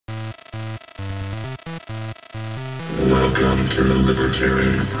Welcome to the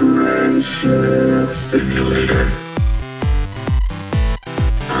Libertarian Friendship Simulator.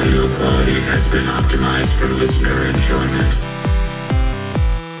 Audio quality has been optimized for listener enjoyment.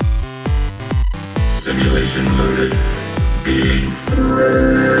 Simulation loaded. Being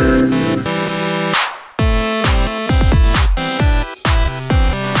friends.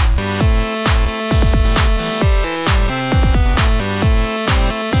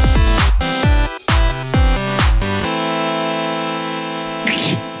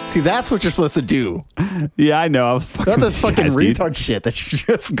 See, that's what you're supposed to do. Yeah, I know. Not this fucking retard shit that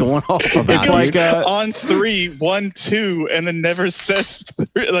you're just going off about. It's like on 3, 1, 2, and then never says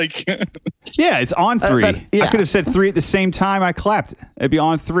 3, like. Yeah, it's on 3. yeah. I could have said 3 at the same time I clapped. It'd be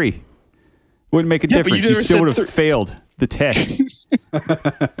on 3. Wouldn't make a difference. You still would have failed the test.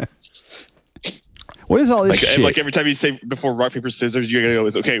 What is all this shit? Like every time you say before rock, paper, scissors, you're going to go,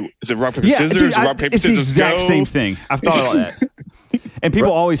 is it rock, paper, scissors? Dude, rock, paper, it's scissors, the exact go? same thing. I've thought about that. And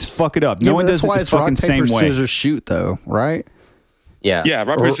people always fuck it up. No one does it the fucking same way. Scissors, shoot, though, right? Yeah. Yeah,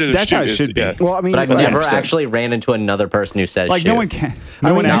 rock, paper, scissors, that's shoot. how it should be. Yeah. Well, I mean, But I've never actually ran into another person who says like shoot. no one can.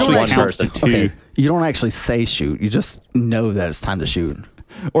 No one not actually one counts to person. 2. Okay, you don't actually say shoot. You just know that it's time to shoot.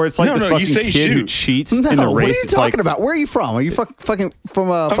 Or it's like No, the no, fucking you say kid who shoot. cheats No, in the race. what are you It's talking like, about? Where are you from? Are you fucking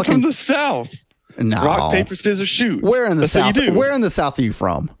from I'm fucking from the South. no? Rock, paper, scissors, shoot. Where in the That's South? what you do. Where in the South are you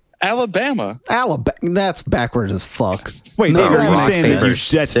from? Alabama. Alabama. That's backwards as fuck. Wait, No, David, are you rock, saying paper, that's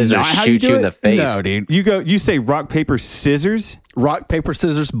scissors not how you shoot do you it? in the face. No, dude. You say rock, paper, scissors? Rock, paper,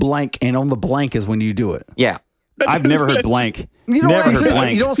 scissors, blank, and on the blank is when you do it. Yeah. I've never heard blank. You don't Never heard actually,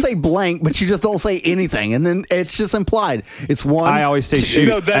 blank. you don't say blank, but you just don't say anything, and then it's just implied. It's one. I always say shoot.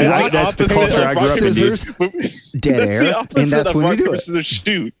 No, That's the culture I grew up in, dude. scissors, dead air, and that's when rock, you do paper, it. scissors,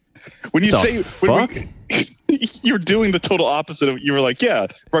 shoot. When you The say fuck? you're doing the total opposite of you were like, yeah,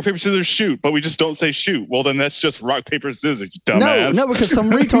 rock, paper, scissors, shoot, but we just don't say shoot. Well, then that's just rock, paper, scissors, you dumbass. No, because some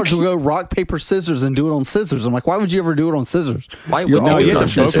retards will go rock, paper, scissors and do it on scissors. I'm like, why would you ever do it on scissors? Why You're would No, you always you do have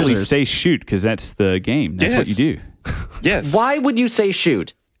it to on on vocally scissors. say shoot because that's the game. That's what you Yes. do. Yes. Why would you say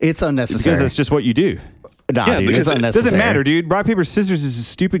shoot? It's unnecessary. Because that's just what you do. Nah, Yeah, dude, because it's it unnecessary. Doesn't matter, dude. Rock, paper, scissors is a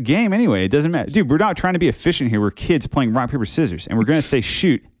stupid game anyway. It doesn't matter. Dude, we're not trying to be efficient here. We're kids playing rock, paper, scissors. And we're going to say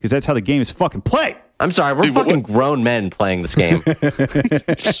shoot because that's how the game is fucking played. I'm sorry, we're Dude, what- fucking grown men playing this game. Yeah,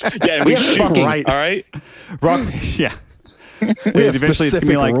 and we have shoot. fucking- right. All right. Rock, yeah. We have Eventually it's specific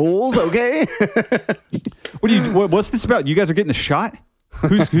gonna be like, rules, okay? what's this about? You guys are getting the shot?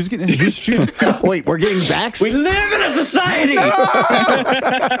 Who's shooting? Wait, we're getting vaxxed? We live in a society.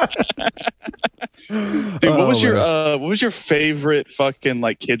 Dude, what was your favorite fucking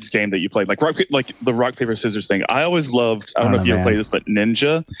like kids game that you played? Like the rock, paper, scissors thing. I always loved. I don't know if you ever man. played this, but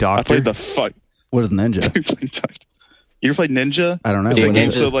Ninja. Doctor? I played the fuck. What is Ninja? You ever played Ninja? I don't know. It's What like, is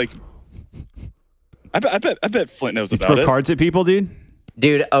it? so like, I bet Flint knows You about throw it. cards at people, dude?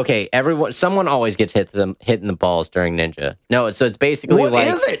 Dude, okay, someone always gets hit in the balls during Ninja. No, so it's basically What like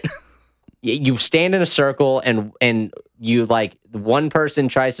is it? you stand in a circle and you like one person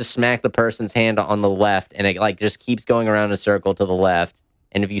tries to smack the person's hand on the left and it like just keeps going around in a circle to the left.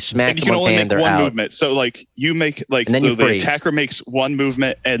 And if you smack And you can someone's only hand, make they're one out. movement. So like you make like And then so you the freeze. attacker makes one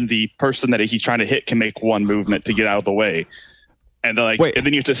movement, and the person that he's trying to hit can make one movement to get out of the way. And then Wait. and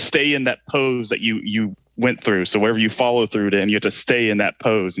then you have to stay in that pose that you went through. So wherever you follow through it in, you have to stay in that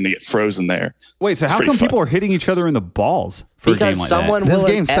pose and you get frozen there. Wait, so It's how pretty come fun. people are hitting each other in the balls for a Because game like someone that? This will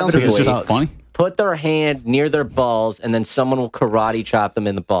game sounds like it It's inevitably just sucks. funny. put their hand near their balls and then someone will karate chop them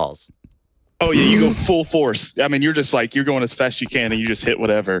in the balls. Oh yeah, you go full force. I mean, you're just like you're going as fast as you can, and you just hit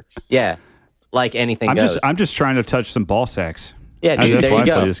whatever. Yeah, like anything goes. I'm just trying to touch some ball sacks. Yeah, dude, That's there why you I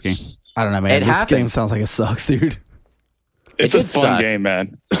go. play this game. I don't know, man. It This happened. game sounds like it sucks, dude. It's a did fun suck. game,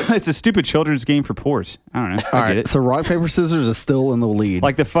 man. It's a stupid children's game for poors. I don't know. All I get right, it. so rock, paper, scissors is still in the lead.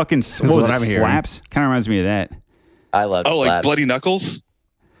 Like the fucking is what was what it, I'm hearing. slaps. Kind of reminds me of that. I love Oh, like slaps. Bloody Knuckles.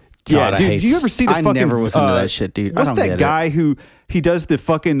 Yeah, God, I dude. hate Do you ever see the I fucking? never was into that shit, dude. I What's don't that get it. guy who he does the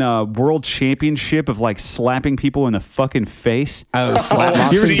fucking world championship of like slapping people in the fucking face? Oh, slap You ever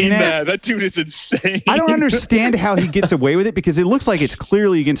boxing? seen that? That dude is insane. I don't understand how he gets away with it because it looks like it's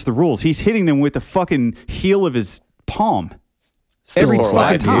clearly against the rules. He's hitting them with the fucking heel of his palm every a fucking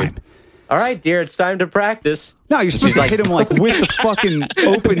slap, dude. time. All right, dear, it's time to practice. No, you're supposed She's to like- hit him like with the fucking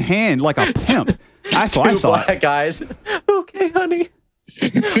open hand, like a pimp. That's what I Two thought. black guys. Okay, honey.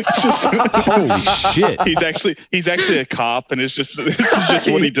 It's just, Holy shit! he's actually a cop, and it's just this is just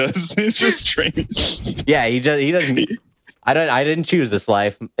what he does. It's just strange. Yeah, he doesn't. I didn't choose this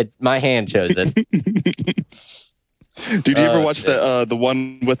life. My hand chose it. Did you ever watch the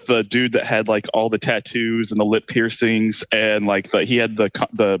one with the dude that had like all the tattoos and the lip piercings and like he had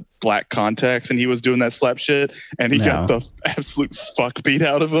the black contacts and he was doing that slap shit and he got the absolute fuck beat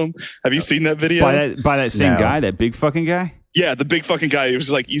out of him? Have you seen that video? By that same guy, that big fucking guy? Yeah, the big fucking guy. It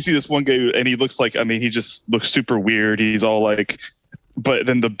was like, you see this one guy and he looks like, I mean, he just looks super weird. He's all like, but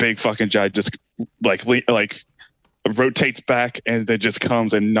then the big fucking guy just like rotates back and then just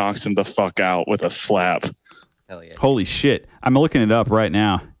comes and knocks him the fuck out with a slap. Hell yeah. Holy shit. I'm looking it up right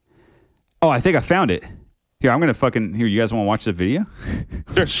now. Oh, I think I found it. Here, I'm going to fucking... Here, you guys want to watch the video?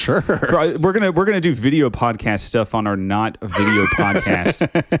 Sure. We're gonna do video podcast stuff on our not video podcast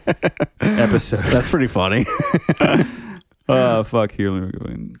episode. That's pretty funny. Oh, fuck. Here, let me go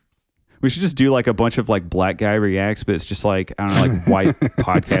in. We should just do like a bunch of like black guy reacts, but it's just like, I don't know, like white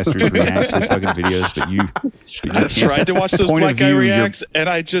podcasters react to fucking videos, but you I tried to watch those Point black of guy view, reacts and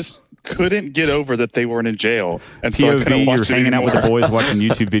I just couldn't get over that they weren't in jail. And so I POV, couldn't watch you're it hanging out with the anymore. boys watching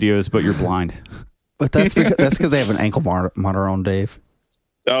YouTube videos, but you're blind. But that's because they have an ankle monitor on, Dave.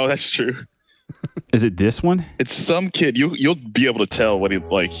 Oh, that's true. Is it this one? It's some kid. You'll be able to tell what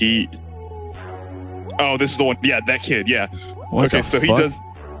he. Oh, this is the one. Yeah, that kid. Yeah. What Okay, the so he fuck? does.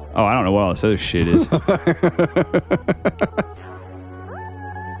 Oh, I don't know what all this other shit is.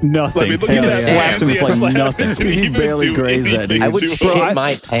 Nothing. I mean, look He at just that. slaps him. It's like nothing. Dude, he barely grazed that dude. I would Bro, shit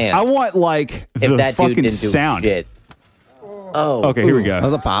my pants I want like if the that dude fucking didn't do sound. shit. Oh. Okay, here we That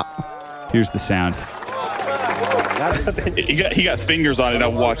was go. a pop. Here's the sound. He got fingers on it. I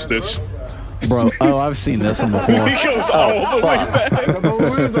watched this. Bro, I've seen this one before. He goes all the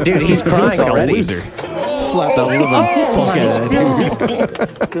way back. Dude, he's crying Looks like already. a loser. Slap the living fuck out of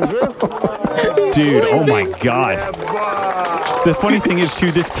that dude. Dude, oh my god. The funny thing is, too,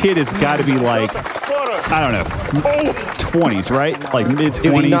 this kid has got to be like, I don't know, 20s, right? Like mid Dude, he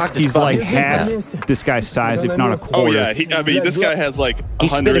 20s. knocked his He's like fucking teeth half this guy's size, if not a Oh quarter. yeah, I mean, this guy has like He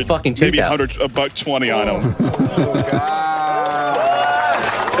spit a 100, fucking tooth maybe out. 100, $120 on him.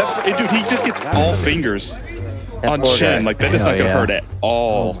 Dude, he just gets all fingers on poor chin. guy. Like that is not Hell gonna yeah. hurt at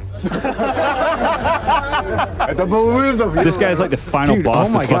all. This guy's like the final Dude, boss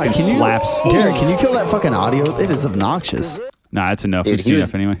oh my of god, fucking can you, slaps. Derek, can you kill that fucking audio? It is obnoxious. Nah, that's enough. Dude, We've seen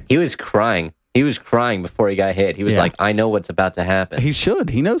enough anyway. he was crying. He was crying before he got hit. He was Yeah. like, I know what's about to happen. He should.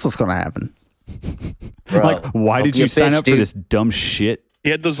 He knows what's going to happen. Bro, Like, why hope did you sign bitch, up for dude. this dumb shit? He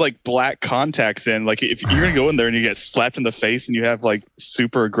had those like black contacts in. Like if you're gonna go in there and you get slapped in the face and you have like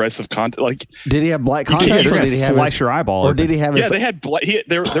super aggressive contact, like Did he have black Yeah, contacts they're or gonna did he have slice his, your eyeball or open. did he have yeah, his, they had black.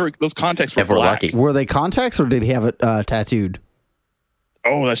 Those contacts were If we're black. lucky. were they contacts or did he have it tattooed?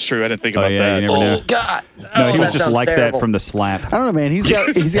 Oh, that's true. I didn't think Oh, about yeah, that. you never know. Oh, God. No, he was that just sounds like terrible. that from the slap. I don't know, man. He's got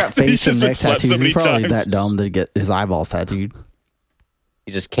face He's and just been neck slapped so tattoos. many He's probably times. that dumb to get his eyeballs tattooed.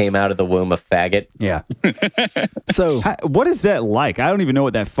 He just came out of the womb a faggot. Yeah. So What is that like? I don't even know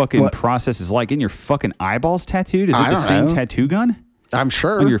what that fucking What? process is like. In your fucking eyeballs tattooed? Is it I the don't same know. tattoo gun? I'm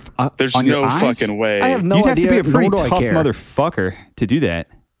sure. On your, There's on your no eyes? fucking way. I have no You'd have idea. to be a pretty nor do I tough care. motherfucker to do that.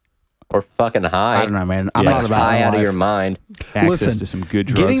 Or fucking high. I don't know, man. I'm Yeah. not about high that out of life. your mind. Access Listen, to some good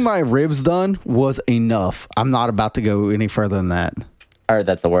drugs. Getting my ribs done was enough. I'm not about to go any further than that. I heard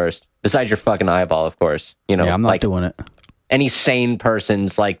that's the worst. Besides your fucking eyeball, of course. You know, Yeah, I'm not like doing it. any sane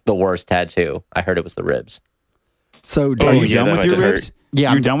person's like the worst tattoo. I heard it was the ribs. So, Are you yeah, done that with had your to hurt. ribs?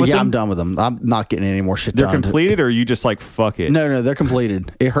 yeah, You're done with them? I'm done with them. I'm not getting any more shit They're done. completed, or are you just like, fuck it? No, they're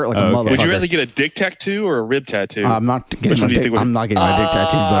completed. It hurt like a Okay. motherfucker. Would you rather get a dick tattoo or a rib tattoo? I'm not getting Which my one do you dick. think would- I'm not getting my dick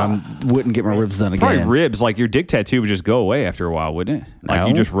tattooed, but I wouldn't get my ribs done Probably again. ribs. Like your dick tattoo would just go away after a while, wouldn't it? Like No.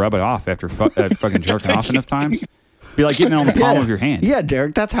 you just rub it off after fucking jerking off enough times. Be like getting it on the palm of your hand. Yeah,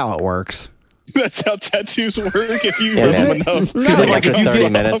 Derek, that's how it works. That's how tattoos work. If you Yeah, rub man. them enough. Because Like, like after if you 30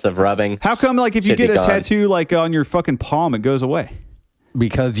 get, minutes of rubbing. how come like if you Should be get a gone. tattoo like on your fucking palm, it goes away?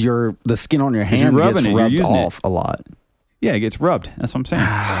 Because the skin on your you're hand rubbing gets it, you're rubbed using it. off a lot. Yeah, it gets rubbed. That's what I'm saying.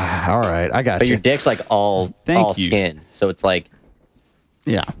 All right, I got But you. your dick's like all Thank you. skin. So it's like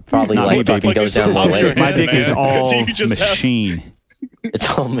Yeah, probably Not like me, fucking baby. goes down Like, the it's later. My dick is Man. all You just have- machine. It's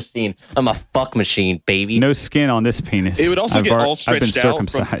all machine. I'm a fuck machine, baby. No skin on this penis. It would also I've get all I've been stretched out from-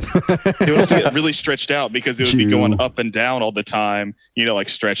 circumcised. It would also get really stretched out because it would be Jew. going up and down all the time. You know, like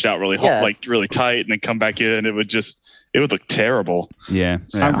stretched out really Yeah, like really tight, and then come back in. It would look terrible. yeah.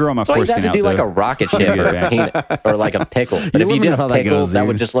 Yeah. I'm growing my So you'd foreskin have to out do like though. a rocket ship get or it a back. peanut or like a pickle. But You if you wouldn't did know how a that pickle, goes, that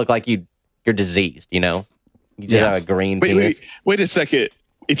would dude. just look like you're diseased. You know, you just Yeah. have a green Wait, penis. wait a second.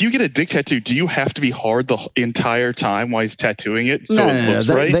 If you get a dick tattoo, do you have to be hard the entire time while he's tattooing it? So it looks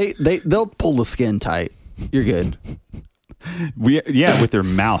right? They'll pull the skin tight. You're good. Yeah, with their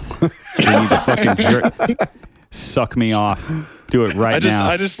mouth. They need to fucking suck me off. Do it right now.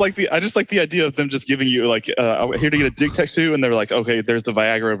 I just like the idea of them just giving you like, I'm here to get a dick tattoo, and they're like, okay, there's the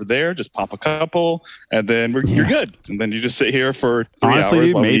Viagra over there. Just pop a couple, and then you're good. And then you just sit here for 3 Honestly, hours.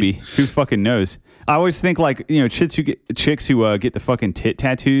 dude, while we- maybe. Who fucking knows? I always think like, you know, chicks who get the fucking tit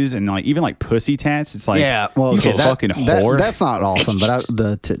tattoos and like even like pussy tats. It's like, Yeah, well, you okay, fucking whore. that's not awesome, but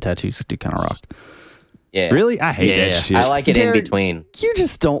the tattoos do kind of rock. Yeah. Really? I hate Yeah. that shit. I like it Derek, in between. You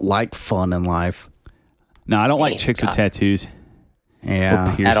just don't like fun in life. No, I don't like Damn, chicks God. with tattoos or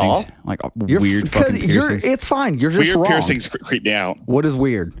Yeah, piercings. all? Like you're weird because fucking you're. piercings. It's fine. You're just weird wrong. piercings creep me out. What is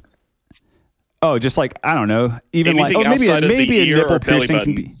weird? Oh, just like I don't know. Even Anything like maybe outside of the maybe a ear nipple or belly piercing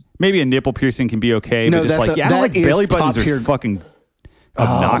can button. be maybe a nipple piercing can be okay. No, but just that's like a- I don't that like belly is buttons top are tier. fucking Oh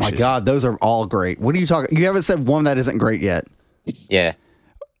obnoxious. my god, those are all great. What are you talking? You haven't said one that isn't great yet. Yeah.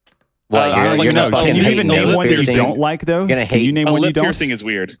 Well, I you're, don't you're like gonna no, fucking Can you hate even nose name one that you piercings. don't like though? You're gonna Can you hate name A one you lip don't? piercing is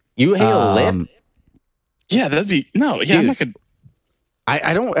weird. You hate a lip? Yeah, that'd be no. Yeah, I'm Dude. not gonna.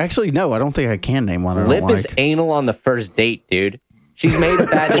 I don't actually know. I don't think I can name one I don't Lip like. is anal on the first date, dude. She's made a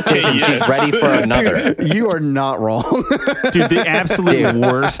bad decision. yes. She's ready for another. Dude, you are not wrong. Dude, the absolute Dude.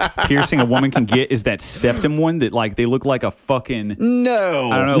 worst piercing a woman can get is that septum one that like they look like a fucking No,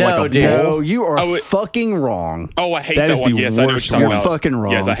 I don't know, No, like a dude. bull. no, you are I would- fucking wrong. Oh, I hate That that, is one. the Yes, I know what worst you're talking You're about. fucking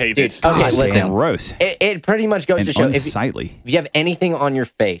wrong. Yes, I hate Dude, it. okay, God listen. damn. Gross It pretty much goes and to show if unsightly. you have anything on your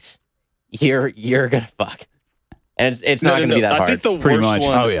face, you're gonna fuck, and it's not gonna be that I hard. think the Pretty worst much.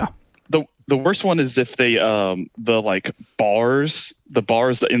 one. Oh yeah. The worst one is if they the like bars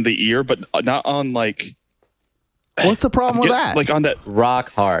in the ear, but not on like What's the problem with that? like on that.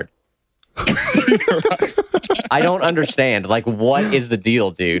 Rock hard. I don't understand. Like, what is the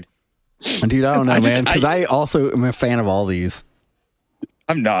deal, dude? Dude, I don't know, I just- man. Because I also am a fan of all these.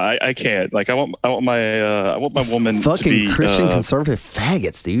 I'm not. I can't. Like I want my woman to Fucking be Christian conservative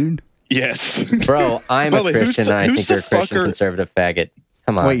faggots, dude. Yes, Bro, I'm By a the way, who's Christian, the- and I who's think you're a the Christian fucker- conservative faggot.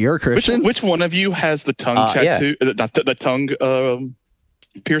 Come on. Wait, you're a Christian? Which one of you has the tongue Yeah. tattoo? Not the tongue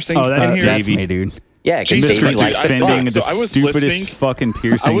piercing. Oh, that's in here? That's Davey. me, dude. yeah, because Jesus Davey Christ, likes dude, to defending fuck. the So I was stupidest listening- fucking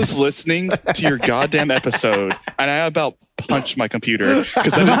piercing. I was listening to your goddamn episode, and I about punched my computer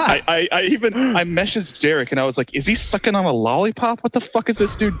because I messaged Derek, and I was like, "Is he sucking on a lollipop? What the fuck is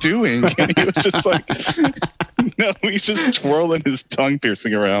this dude doing?" And he was just like, "No, he's just twirling his tongue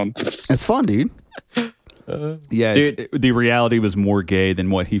piercing around." It's fun, dude. yeah, Dude. the reality was more gay than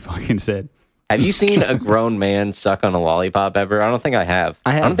what he fucking said. Have you seen a grown man suck on a lollipop ever? I don't think I have.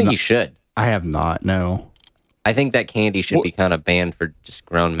 I have don't think not. you should. I have not. No, I think that candy should be kind of banned for just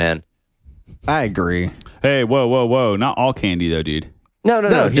grown men. I agree. Hey, whoa! Not all candy though, dude. No,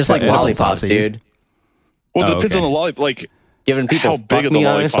 he's just like like lollipops, lollipops, dude. Well, Oh, it depends okay. on the lollipop. Like Giving people how fuck big of the me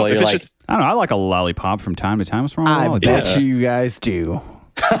on this lollipop. while If you're it's like, just I don't know. I like a lollipop from time to time. What's wrong with a I lollipop? bet you guys do.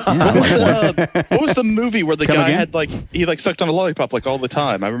 what was the movie where the Come guy again? had like he like sucked on a lollipop like all the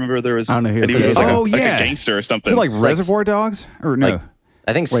time? I remember there was. I don't know who and he this was is. like, Oh, like yeah. a gangster or something. Is it like Reservoir Dogs or no? Like-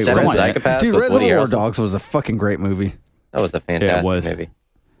 I think Wait, Seven what? Psychopaths Dude, with Woody Reservoir Harrelson. Dogs was a fucking great movie. That was a fantastic was. movie.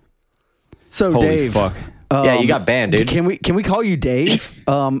 So, Holy Dave, fuck! Yeah, you got banned, dude. Can we call you Dave? you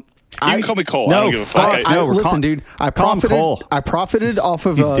can call me Cole. No, I don't give a fuck. fuck. I- No, we're listen, call- dude. call him Cole. I profited off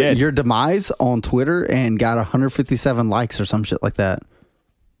of He's dead. your demise on Twitter and got 157 likes or some shit like that.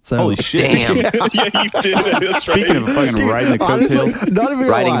 So, Holy shit! Damn. yeah, you did. That's Speaking of fucking Dude, riding the coattails, honestly, not even gonna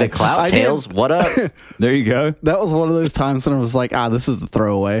Riding lie. the clout I did- tails. What up? there you go. That was one of those times when I was like, this is a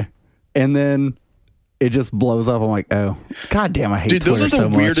throwaway, and then it just blows up. I'm like, oh, god damn, I hate Dude, those Twitter are the so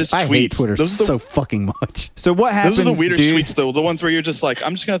much. weirdest I hate tweets. Twitter Those are the- so fucking much. So what happened? Those are the weirdest dude? tweets, though. The ones where you're just like,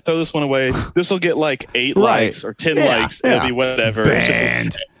 I'm just gonna throw this one away. This will get like 8 Right. likes or 10 Yeah, likes. yeah. It'll be whatever. It's just-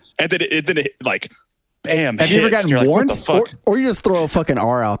 Banned. and then it like, bam. Have you ever hits. gotten You're like, warned? What the fuck? Or you just throw a fucking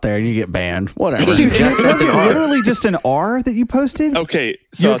R out there and you get banned. Whatever. Dude, Just was sent it an R. literally just an R that you posted? Okay,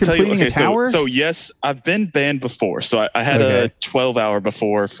 so You're I'll tell you. completing a Okay, tower? so yes, I've been banned before. So I had a Okay. 12-hour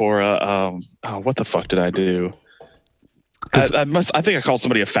before for what the fuck did I do? I think I called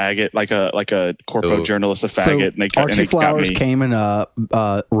somebody a faggot, like a corpo Ooh. journalist a faggot, So and they got Archie Flowers me. came and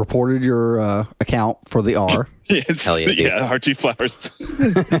reported your account for the R. Yes, Hell yeah, dude. yeah, Archie Flowers.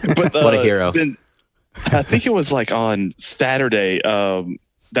 But What a hero. Then I think it was like on Saturday.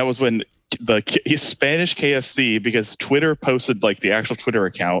 That was when his Spanish KFC, because Twitter posted, like the actual Twitter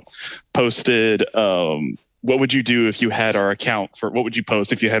account posted, what would you do if you had our account for? What would you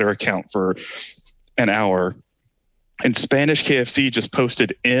post if you had our account for an hour? And Spanish KFC just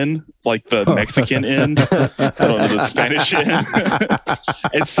posted in, like the Mexican in, I don't know, the Spanish in.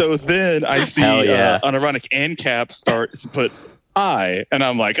 And so then I see Hell yeah. unironic and cap start to put I, and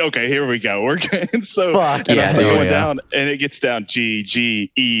I'm like, okay, here we go. We're good. And so Fuck and yeah, I'm dude. going Yeah. down, and it gets down G,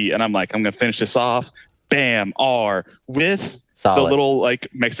 G, E, and I'm like, I'm gonna finish this off. bam, R with Solid. the little like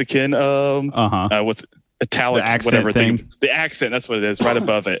Mexican what's italics, The accent whatever thing. The accent, that's what it is, right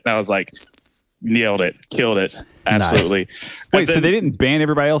above it. And I was like, nailed it, killed it, absolutely. Wait, And so then- they didn't ban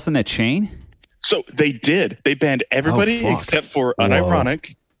everybody else in that chain? So they did. They banned everybody fuck. except for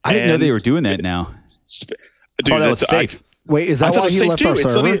Unironic. I didn't know and they were doing that now. Dude, I thought that was that's- safe. Wait, is I that thought why it was he safe left too. our It's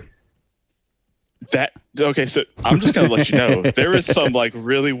server? literally- Okay, so I'm just gonna let you know there is some like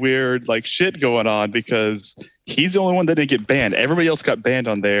really weird like shit going on because he's the only one that didn't get banned. Everybody else got banned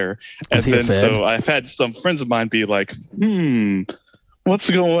on there, and Is he a then Fed? so I've had some friends of mine be like, what's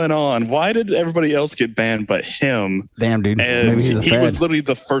going on? Why did everybody else get banned but him? Damn, dude. And Maybe he's a he Fed. was literally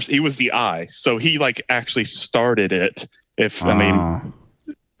the first. He was the eye, so he like actually started it. I mean,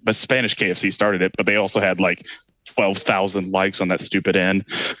 but Spanish KFC started it, but they also had like 12,000 likes on that stupid end.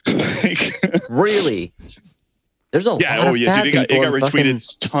 Really? There's a Yeah, lot oh of yeah, fat dude, it got people in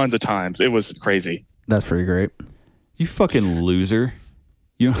retweeted tons of times. It was crazy. That's pretty great. You fucking loser.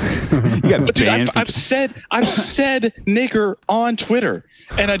 You got But dude, banned. I've said nigger on Twitter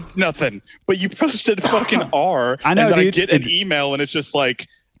and nothing. But you posted fucking R. I know, and then dude. I get an email and it's just like,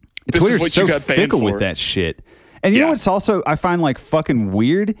 this Twitter's is what so you got banned fickle for. with that shit. And you know Yeah. what's also I find like fucking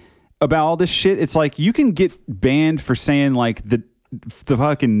weird about all this shit? It's like you can get banned for saying like the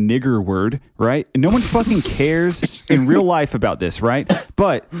fucking nigger word, right? And no one fucking cares in real life about this, right?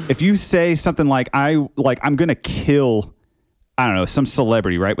 But if you say something like I'm gonna kill, I don't know, some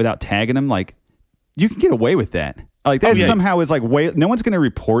celebrity, right, without tagging them, like you can get away with that. Like that yeah. somehow is like way. No one's gonna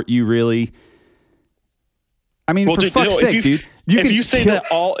report you really. I mean, Well, for dude, fuck's sake, if dude. You can you say kill-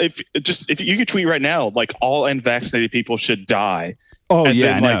 that if you could tweet right now, like all unvaccinated people should die. Oh and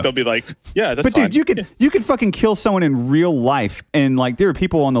yeah, then I like know. they'll be like, yeah, that's But fine. dude, you could fucking kill someone in real life, and like there are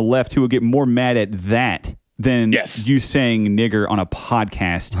people on the left who will get more mad at that than Yes. you saying nigger on a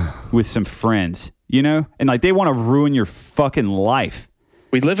podcast with some friends, you know? And like they want to ruin your fucking life.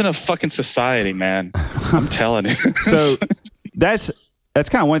 We live in a fucking society, man. I'm telling you. So that's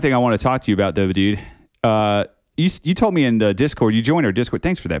kind of one thing I want to talk to you about, though, dude. You told me in the Discord, you joined our Discord.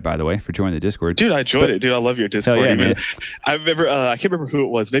 Thanks for that, by the way, for joining the Discord. Dude, I enjoyed it. Dude, I love your Discord. Hell yeah, Even- man. I remember, I can't remember who it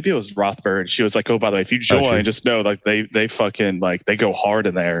was. Maybe it was Rothberg. She was like, "Oh, by the way, if you true. join, just know like they fucking like they go hard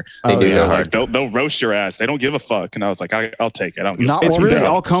in there. They do go Like, hard. they'll roast your ass. They don't give a fuck." And I was like, "I'll take it. I don't give Not a It's one really bit.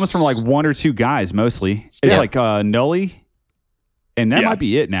 all comes from like one or two guys mostly. It's Yeah. like Nully. And that Yeah. might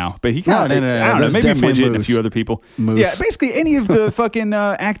be it now. But he No, kind of, no, I don't know, there's maybe definitely Midget and a Moose. few other people. Moose. Yeah, basically any of the fucking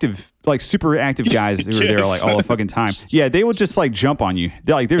active, like super active guys who are there Yes. like all the fucking time. Yeah, they will just like jump on you.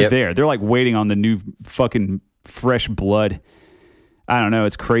 They're Yep. there. They're like waiting on the new fucking fresh blood. I don't know.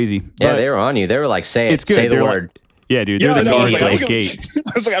 It's crazy. Yeah, But they were on you. They were like, say it. it's good. Say the They're like- word. yeah, dude. Yeah, They're I the know. I was guards like, at the I gate.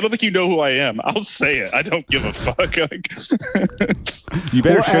 was like, I don't think you know who I am. I'll say it. I don't give a fuck. Like, You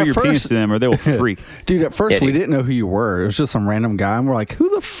better Well, show at your penis first- to them or they will freak. Dude, at first Yeah, we dude. didn't know who you were. It was just some random guy, and we're like,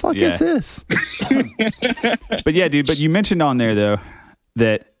 "Who the fuck Yeah. is this?" But yeah, dude. But you mentioned on there though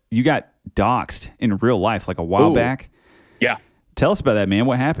that you got doxxed in real life like a while Ooh. back. yeah. Tell us about that, man.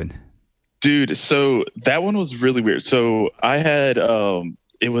 What happened? Dude, so that one was really weird. So I had I've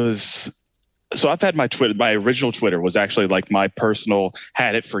had my original Twitter was actually like my personal,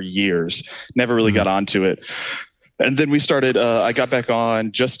 had it for years, never really got onto it. And then we started, I got back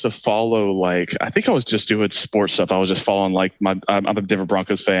on just to follow, like, I think I was just doing sports stuff. I was just following, like, I'm a Denver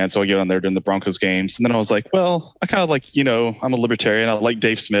Broncos fan, so I get on there during the Broncos games. And then I was like, well, I kind of like, I'm a libertarian. I like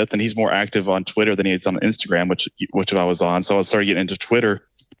Dave Smith, and he's more active on Twitter than he is on Instagram, which I was on. So I started getting into Twitter.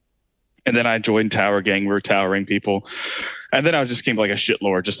 And then I joined Tower Gang. We were towering people. And then I just became like a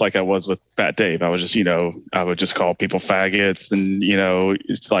shitlord, just like I was with Fat Dave. I was just, I would just call people faggots and,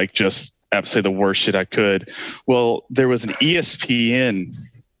 it's like just say the worst shit I could. Well, there was an ESPN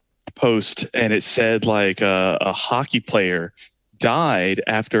post and it said like a hockey player died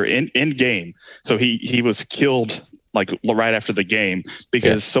after in game. So he was killed like right after the game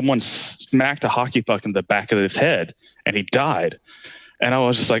because someone smacked a hockey puck in the back of his head and he died. And I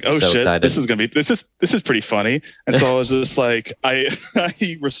was just like, oh So shit, excited. this is pretty funny. And so I was just like, I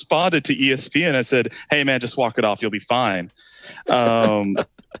responded to ESPN. I said, hey man, just walk it off. You'll be fine.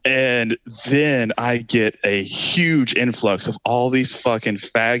 And then I get a huge influx of all these fucking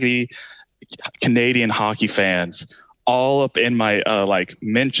faggy Canadian hockey fans all up in my like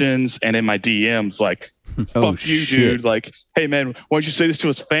mentions and in my DMs, like, Oh, fuck you, shit. dude. Like, hey, man, why don't you say this to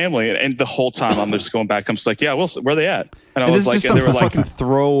his family? And the whole time I'm just going back. I'm just like, yeah, well, where are they at? And I And was this like, is and just they some were like, fucking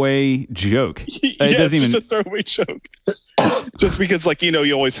throwaway joke. yeah, It it's doesn't just even. a throwaway joke. Just because, like,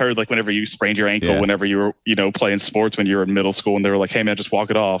 you always heard, like, whenever you sprained your ankle, Yeah. whenever you were, playing sports when you were in middle school, and they were like, hey, man, just walk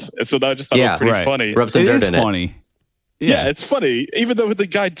it off. And so I just thought it Yeah, was pretty right. funny. Rub some It dirt is in it. funny. Yeah, it's funny, even though the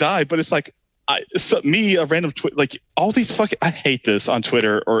guy died, but it's like, a random tweet, like all these fucking, I hate this on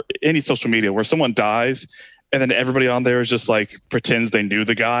Twitter or any social media where someone dies and then everybody on there is just like pretends they knew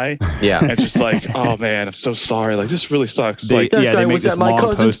the guy. Yeah. And just like, oh man, I'm so sorry. Like this really sucks. They Like, make was this at my long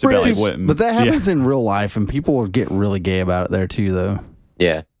cousin's post about like friend's. what. But that happens in real life, and people will get really gay about it there too, though.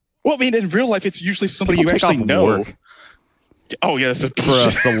 Yeah. well, I mean, in real life, it's usually somebody People you take actually off know. work Oh yeah, that's for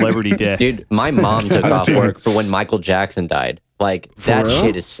a celebrity death. Dude, my mom took off work for when Michael Jackson died. Like, that real?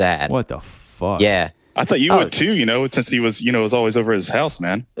 shit is sad. What the fuck? Yeah. I thought you Oh. would too, since he was, was always over at his house,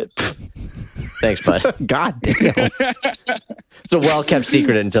 man. Thanks, bud. God damn. It's a well-kept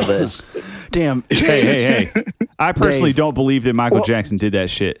secret until this. Damn. Hey. I personally Dave. don't believe that Michael Well- Jackson did that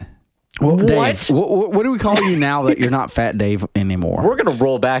shit. Well, What? Dave, what do we call you now that you're not Fat Dave anymore? We're going to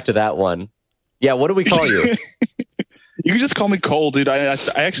roll back to that one. Yeah, what do we call you? You can just call me Cole, dude.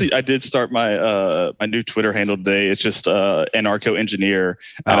 I did start my my new Twitter handle today. It's just anarcho engineer,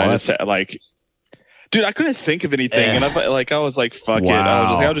 and Oh, I just that's- like, dude, I couldn't think of anything, and I was like, fuck it,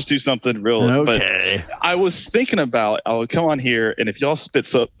 Wow. I'll just do something real. Okay. But I was thinking about I would come on here, and if y'all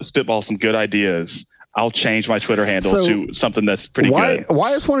spitball some good ideas, I'll change my Twitter handle So, to something that's pretty Why good.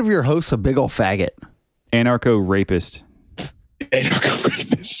 why is one of your hosts a big old faggot? Anarcho rapist. Anarcho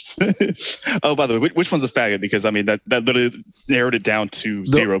rapist. Oh, by the way, which one's a faggot? Because I mean that literally narrowed it down to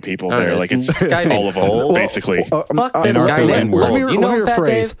 0 people there. Like it's this guy all of them, Cole? basically. Fuck uh, this Anarcho guy named N-word. Cole. let You me know Fat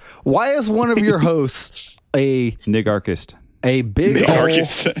rephrase. Dave? Why is one of your hosts a Nigarchist. big Nick old?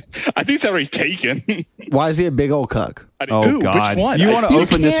 Arcus. I think it's already taken. Why is he a big old cuck? Oh Ooh, God! which one? You want to You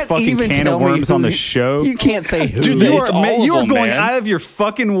open this can't fucking even can tell of me worms who on the you- show? You can't say who. Dude, You it's are, all of you are them, going man. out of your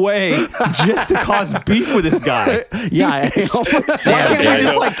fucking way just to cause beef with this guy. Yeah, I am. Why Damn, can't we Dave.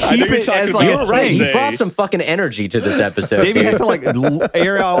 just like I know keep you're it talking as about like You a were right. thing? He Hey. brought some fucking energy to this episode. Davey dude. has to like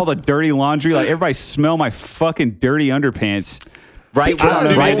air out all the dirty laundry. Like everybody smell my fucking dirty underpants. Right, I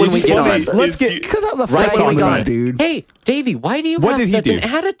don't know, right man. when we get Let's- on. Let's get because that's a Right fucking when we got move, dude. Hey, Davey, why do you What have did he such do? an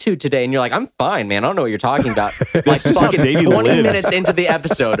attitude today? And you're like, I'm fine, man. I don't know what you're talking about. Like just how fucking Davey 20 lives. minutes into the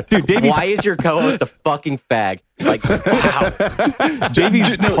episode, Dude, Davey's- why is your co-host a fucking fag? Like, wow.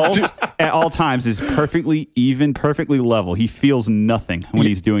 Davey's pulse at all times is perfectly even, perfectly level. He feels nothing when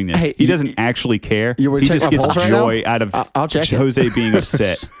he's doing this. Hey, he doesn't actually care. you wanna He check just my gets pulse right joy now? out of I'll check it. Jose being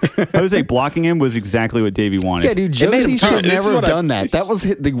upset. Jose blocking him was exactly what Davey wanted. Yeah, dude, It made Josie him should turn. This is never have what I- done that. That was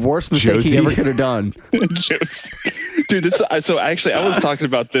the worst mistake Josie? he ever could have done. Dude, this. So actually, I was talking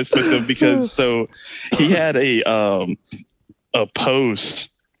about this with him because he had a post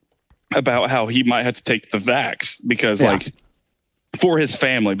about how he might have to take the vax because Yeah. like for his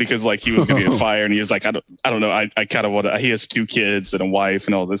family because like he was going to be on fire and he was like I don't know I kind of want to. He has 2 kids and a wife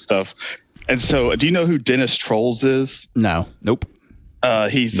and all this stuff. And so, do you know who Dennis Trolls is? No. Nope.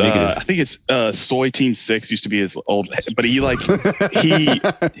 He's Negative. I think it's Soy Team 6 used to be his old, but he like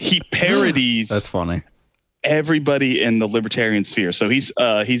he parodies That's funny. everybody in the libertarian sphere. So he's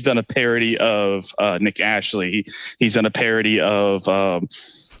done a parody of Nick Ashley. He's done a parody of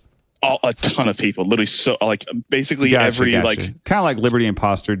a ton of people. Literally, so like basically every like kind of like Liberty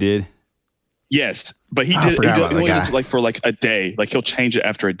Imposter did. yes, but he I did. He forgot about only that does guy. it like for like a day. Like he'll change it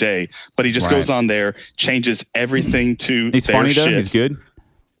after a day, but he just Right. goes on there, changes everything to. He's their funny though. shit. He's good.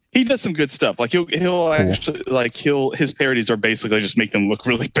 He does some good stuff. Like he'll actually like his parodies are basically just make them look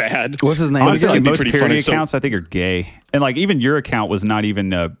really bad. What's his name? Honestly, it's like gonna be most pretty parody funny, so- accounts I think are gay, and like even your account was not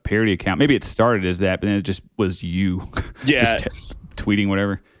even a parody account. Maybe it started as that, but then it just was you, Yeah. just tweeting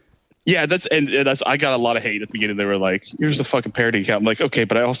whatever. Yeah, that's I got a lot of hate at the beginning. They were like, "You're just a fucking parody account." I'm like, okay,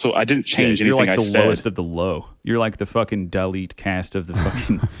 but I didn't change You're anything like I the said. lowest of the low. You're like the fucking Dalit cast of the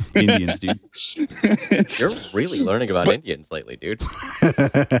fucking Indians, dude. You're really learning about Indians lately, dude.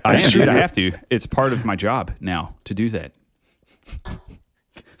 I am, dude. I have to. It's part of my job now to do that.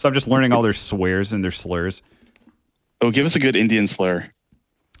 So I'm just learning all their swears and their slurs. Oh, give us a good Indian slur.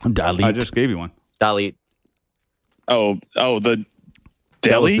 Dalit. I just gave you one. Dalit. Oh, the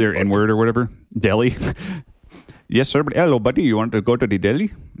That was deli. their N word or whatever. Deli. Yes, sir. But hello, buddy. You want to go to the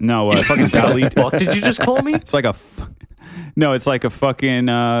deli? No, fucking Dalit. What did you just call me? It's like no, it's like a fucking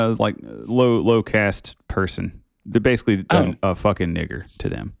like low caste person. They're basically a fucking nigger to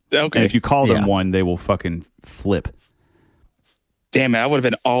them. Okay. And if you call them Yeah. one, they will fucking flip. Damn it, I would have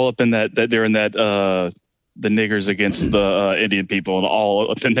been all up in that during that the niggers against the Indian people and all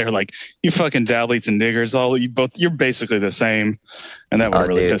up in there like you fucking Dalits and niggers, you're basically the same, and that would Oh,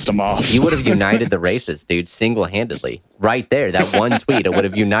 really dude. pissed them off. You would have united the races, dude, single-handedly. Right there, that one tweet, it would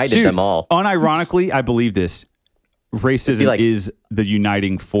have united Dude, them all. Unironically, I believe this. Racism like- is the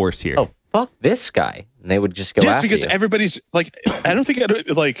uniting force here. Oh, fuck this guy. And they would just go Yes, after because you. everybody's like, I don't think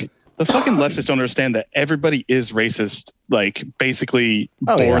like the fucking leftists don't understand that everybody is racist, like basically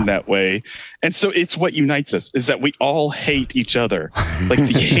Oh, born yeah. that way. And so it's what unites us is that we all hate each other. Like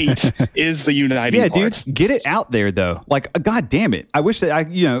the hate is the uniting Yeah, part. dude, get it out there though. Like, god damn it! I wish that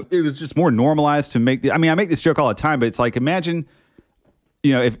it was just more normalized to make. I make this joke all the time, but it's like imagine,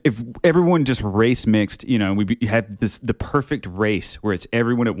 if everyone just race mixed, we had the perfect race where it's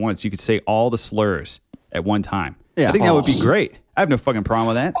everyone at once. You could say all the slurs at one time. Yeah. I think that would be great. I have no fucking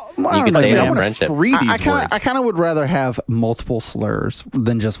problem with that. You could say I it in want friendship. to free these I words. kind of would rather have multiple slurs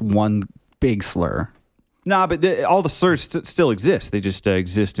than just one big slur. Nah, but all the slurs still exist. They just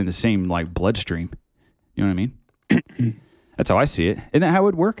exist in the same like bloodstream. You know what I mean? That's how I see it. Isn't that how it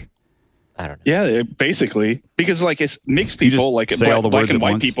would work? I don't know. Yeah, basically, because like it's mixed You just people, like say all the black words and at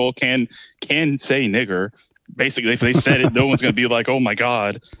white once. people can say nigger. Basically, if they said it, no one's gonna be like, "Oh my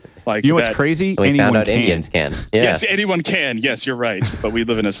god!" Like You know what's that. crazy? We Anyone found out can. Indians can. Yeah. Yes, anyone can. Yes, you're right. But we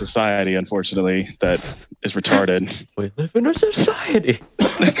live in a society, unfortunately, that is retarded. We live in a society.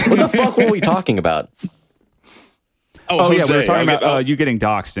 What the fuck were we talking about? Oh yeah, we Jose, were talking I'll about get- you getting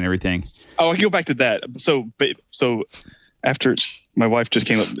doxxed and everything. I'll go back to that. So after my wife just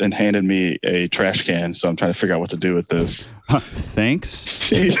came up and handed me a trash can, so I'm trying to figure out what to do with this. Thanks.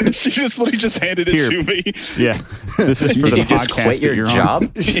 She just literally just handed it Here. to me. Yeah, this is for Did the you just podcast quit your that you're job?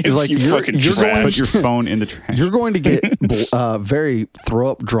 on. She's like, you you're- fucking you're going- Put trash. your phone in the trash. You're going to get very throw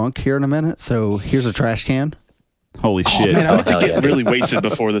up drunk here in a minute. So here's a trash can. Holy Oh, shit! man, I meant to hell get yeah. really wasted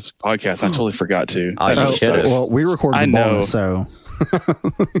before this podcast. I totally forgot to. Oh, you That should've. sucks. Well, we recorded I the know. bonus, so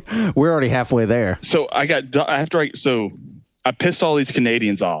we're already halfway there. So I got I pissed all these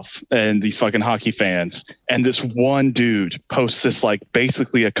Canadians off and these fucking hockey fans, and this one dude posts this like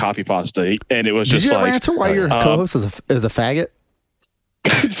basically a copy pasta, and it was Did just you ever like answer why your co-host is a faggot?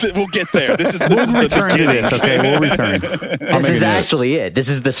 we'll get there. This is We'll the return to beginning. this. Okay, we'll return. This is actually it. This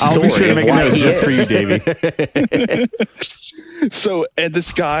is the story. I'll be sure to make of a why note he just for is. you, Davey. So, and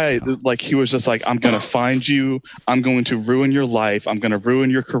this guy, like, he was just like, I'm going to find you. I'm going to ruin your life. I'm going to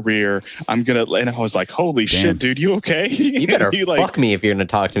ruin your career. And I was like, holy shit, dude, you okay? You better He, like, fuck me if you're going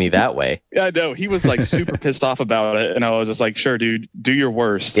to talk to me that way. I know. He was like super pissed off about it. And I was just like, sure, dude, do your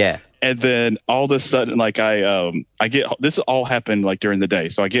worst. Yeah. And then all of a sudden, like I get, this all happened like during the day.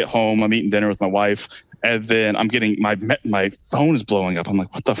 So I get home, I'm eating dinner with my wife, and then I'm getting my phone is blowing up. I'm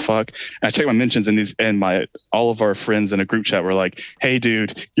like, what the fuck? And I check my mentions and all of our friends in a group chat were like, hey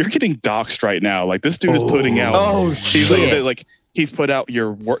dude, you're getting doxxed right now. Like this dude is putting out, he's put out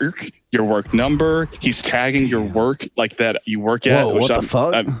your work number. He's tagging your work like that you work at. Whoa, which what the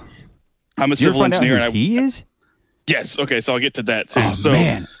fuck? I'm a Did you ever civil find out engineer. who he is? Yes. Okay. So I'll get to that too. Oh So,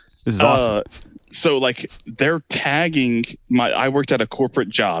 man, this is awesome. So like they're tagging I worked at a corporate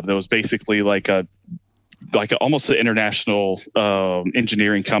job that was basically like almost an international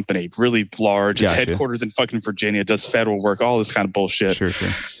engineering company, really large. It's Gotcha. headquarters in fucking Virginia, does federal work, all this kind of bullshit. Sure.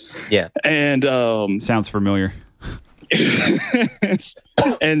 Yeah. And Sounds familiar.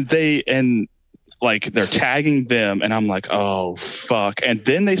 and they're tagging them, and I'm like, oh fuck. And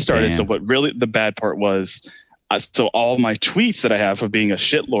then they started. Damn. So what really the bad part was, so all my tweets that I have of being a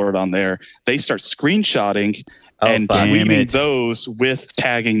shitlord on there, they start screenshotting Oh, and fuck. Damn tweeting it. those with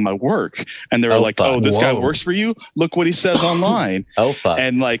tagging my work. And they were Oh, like, fuck. oh, this guy Whoa. works for you. Look what he says online. Oh, fuck.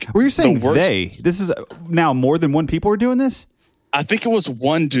 And like, Well, you're saying the worst- they. This is now more than one people are doing this, I think it was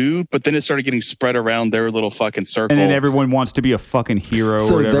one dude, but then it started getting spread around their little fucking circle. and then everyone wants to be a fucking hero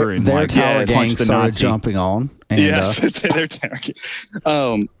So or whatever, their, and their like tower yeah, gang punch the started Nazi. jumping on. And, Yes, they're tagging.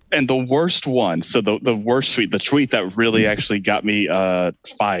 And the worst one, so the worst tweet, the tweet that really actually got me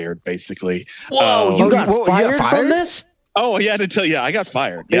fired, basically. Whoa, Um, you Oh, got you got fired from fired? this? Oh, yeah, I didn't tell you. I got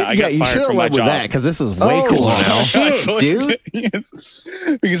fired. Yeah, I yeah, got you fired should have from my led with job. that because this is way Oh, cooler now. shit, dude. Yes.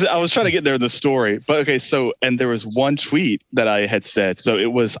 Because I was trying to get there in the story. But okay, so, and there was one tweet that I had said. So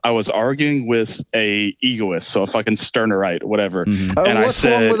I was arguing with a egoist, so a fucking Sternerite, whatever. Mhm. Oh, And I what's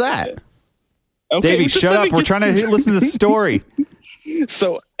wrong said- with that? Okay, Davey, just shut let me up. We're get- trying to listen to the story.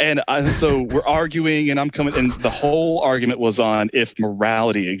 So we're arguing, and I'm coming, and the whole argument was on if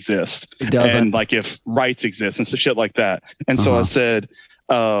morality exists, It doesn't. and like if rights exist, and so shit like that. And so I Uh-huh. said,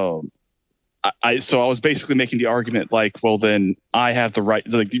 I was basically making the argument like, well, then I have the right,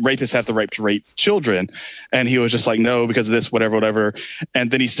 like the rapists have the right to rape children, and he was just like, no, because of this, whatever.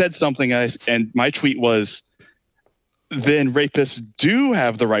 And then he said something, and my tweet was, then rapists do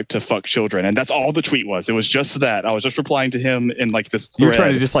have the right to fuck children. And that's all the tweet was. It was just that. I was just replying to him in like this thread. You're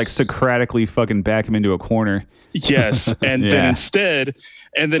trying to just like Socratically fucking back him into a corner. Yes. And Yeah. then instead,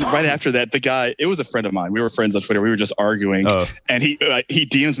 and then right after that, the guy, it was a friend of mine. We were friends on Twitter. We were just arguing. Oh. And he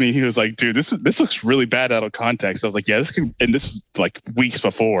DMs me. He was like, dude, this looks really bad out of context. I was like, yeah, this could, and this is like weeks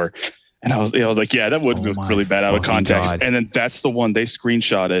before. And I was like, yeah, that would Oh look my really bad out of fucking context. God. And then that's the one they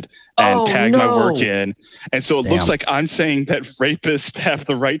screenshotted and tagged my work in. And so it looks Damn. like I'm saying that rapists have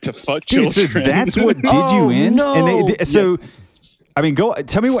the right to fuck Dude, children. so that's what did Oh, you in? no. And they, so, I mean, go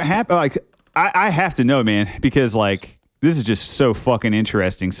tell me what happened. Like, I have to know, man, because like this is just so fucking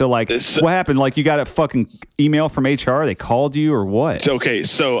interesting. So, like, So- what happened? Like, you got a fucking email from HR? They called you or what? So, okay,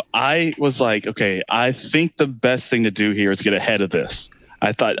 so I was like, okay, I think the best thing to do here is get ahead of this.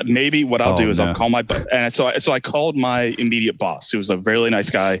 I thought maybe what I'll Oh, do is no. I'll call my and so I called my immediate boss, who was a really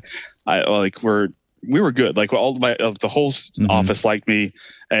nice guy. We were good. Like all the whole office liked me,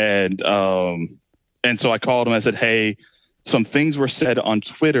 and so I called him. I said, hey, some things were said on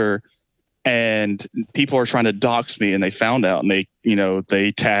Twitter, and people are trying to dox me, and they found out, and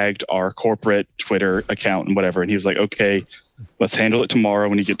they tagged our corporate Twitter account and whatever. And he was like, okay, let's handle it tomorrow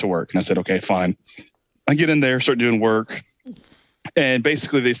when you get to work. And I said, okay, fine. I get in there, start doing work. And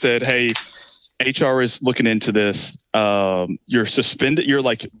basically they said, hey, HR is looking into this. You're suspended. You're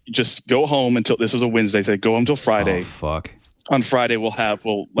like, just go home until this was a Wednesday. They said, go home until Friday. Oh, fuck. On Friday, we'll let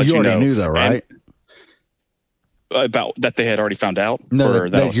You you know. already knew that, right? And about that they had already found out? No, or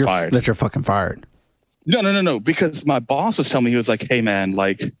that I was you're fired? that you're fucking fired. No. Because my boss was telling me, he was like, hey, man,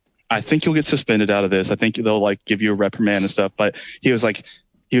 like, I think you'll get suspended out of this. I think they'll like give you a reprimand and stuff. But he was like,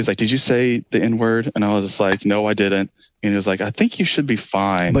 did you say the N word? And I was just like, no, I didn't. And he was like, I think you should be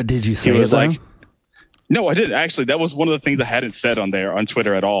fine. But did you say He it was though? like, no, I didn't. Actually, that was one of the things I hadn't said on there on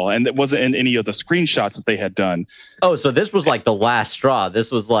Twitter at all. And it wasn't in any of the screenshots that they had done. Oh, so this was like the last straw.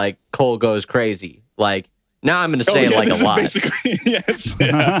 This was like Cole goes crazy. Like, now I'm going to say it like this a lot. is basically, yes.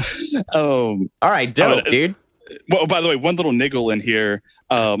 Yeah. All right, dope, dude. Well, by the way, one little niggle in here.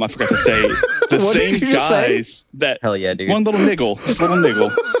 I forgot to say the What same did you just say? guys that Hell yeah, dude. one little niggle, just a little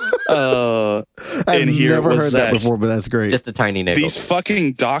niggle. I've in here never was heard that before, but that's great. Just a tiny nickel. these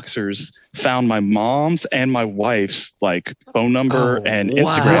fucking doxers found my mom's and my wife's like phone number Oh, and wow.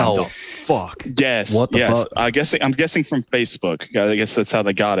 Instagram. What the fuck? Yes. What the yes. fuck? I'm guessing from Facebook. I guess that's how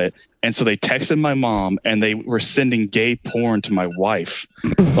they got it. And so they texted my mom and they were sending gay porn to my wife.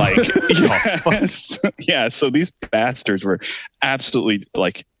 Like, yes. Yeah. So these bastards were absolutely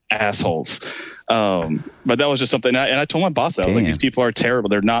like assholes. But that was just something. And I told my boss that, like, Damn. these people are terrible.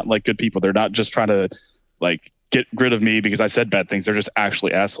 They're not like good people. They're not just trying to like get rid of me because I said bad things. They're just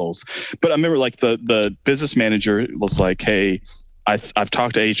actually assholes. But I remember like the business manager was like, hey, I've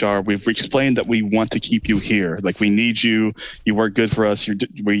talked to HR. We've explained that we want to keep you here. Like, we need you. You work good for us.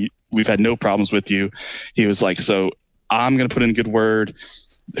 We've had no problems with you. He was like, so I'm going to put in a good word.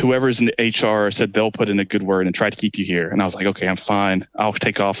 Whoever's in the HR said they'll put in a good word and try to keep you here. And I was like, okay, I'm fine. I'll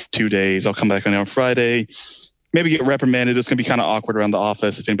take off 2 days. I'll come back on Friday. Maybe get reprimanded. It's going to be kind of awkward around the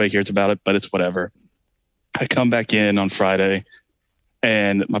office if anybody hears about it, but it's whatever. I come back in on Friday.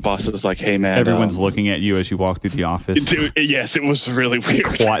 And my boss is like, hey, man. Everyone's looking at you as you walk through the office. Dude, yes, it was really weird.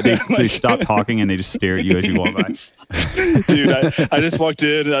 They stop talking and they just stare at you as you walk by. Dude, I just walked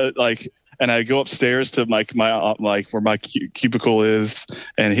in and I go upstairs to my where my cubicle is,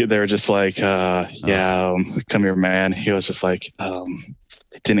 and they were just like, come here, man. He was just like,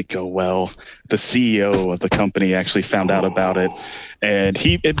 it didn't go well. The CEO of the company actually found out about it, and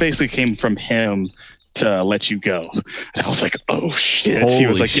it basically came from him to let you go. And I was like, oh shit. He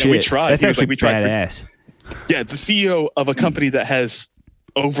was Holy like, yeah, we shit. tried. That's He was actually like, we tried. badass. Yeah, the CEO of a company that has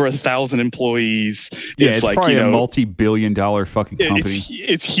over 1,000 employees. Yeah, is it's like, probably you know, a multi-billion-dollar fucking company.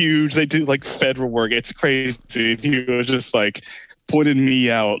 it's huge. They do like federal work. It's crazy. He was just like pointed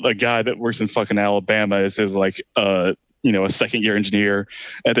me out. A guy that works in fucking Alabama is like a second-year engineer,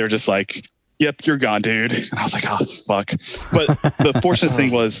 and they're just like, yep, you're gone, dude. And I was like, oh, fuck. But the fortunate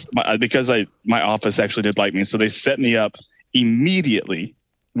thing was because my office actually did like me. So they set me up immediately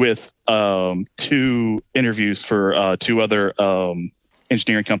with 2 interviews for 2 other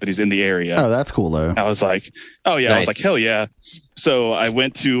engineering companies in the area. Oh, that's cool though. I was like, oh yeah. Nice. I was like, hell yeah. So I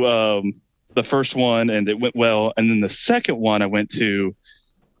went to the first one and it went well. And then the second one I went to,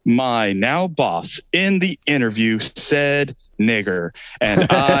 my now boss in the interview said nigger, and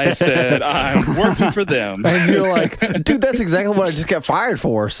I said I'm working for them. And you're like, dude, that's exactly what I just got fired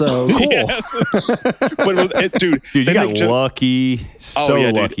for. So cool. Yes. But it was, dude, Dude, you then got they ju- lucky. So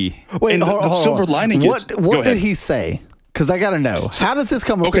yeah, dude. lucky. Wait, And hold the on. silver lining is- go what ahead. did he say? Because I got to know. How does this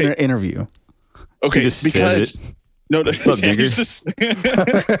come up Okay. in an interview? Okay, He just says because it. No, up, nigger? just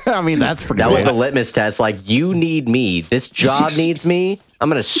I mean, that's pretty That was bad. the litmus test. Like, you need me. This job needs me. I'm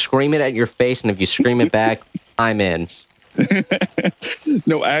gonna scream it at your face, and if you scream it back, I'm in.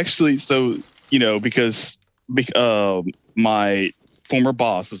 no, actually. So because my former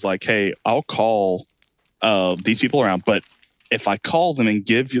boss was like, "Hey, I'll call these people around, but if I call them and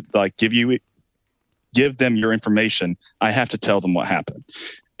give them your information, I have to tell them what happened."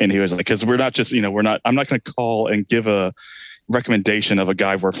 And he was like, "Because we're not just I'm not going to call and give a recommendation of a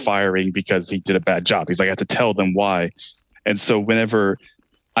guy we're firing because he did a bad job." He's like, "I have to tell them why." And so whenever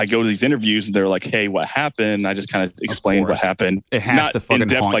I go to these interviews and they're like, "Hey, what happened?" I just kind of explain what course. happened. It has Not to fucking in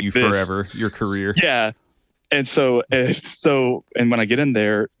depth haunt like you this. forever. Your career. Yeah. And so when I get in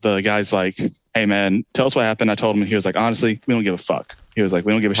there, the guy's like, "Hey man, tell us what happened." I told him, and he was like, "Honestly, we don't give a fuck." He was like,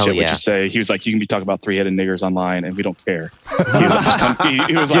 "We don't give a Hell shit what yeah. you say." He was like, "You can be talking about 3-headed niggers online and we don't care." He was like, just come,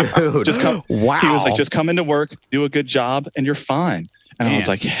 he was like, Dude. just come. Wow. He was like, "Just come into work, do a good job, and you're fine." And I was Man.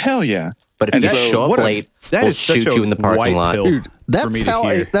 like, "Hell yeah." But if And you so- show What up a- late, that we'll is such shoot a you in the parking white lot. pill Dude, for me that's to how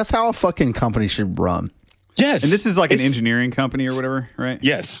hear. that's how a fucking company should run. Yes. And this is like an It's- engineering company or whatever, right?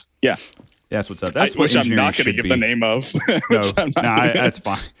 Yes. Yeah. That's what's up. That's what Which I'm engineering not going to should give be. the name of. No, Which I'm not gonna- that's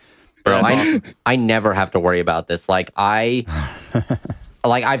fine. Bro, That's awesome. I never have to worry about this. Like I've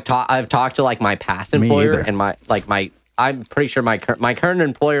talked to like my past Me employer either. and I'm pretty sure my current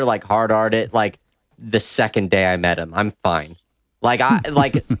employer like hard-arred it like the second day I met him. I'm fine. Like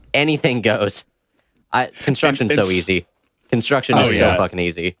anything goes. Construction's so It's- easy. Construction Oh, is yeah. so fucking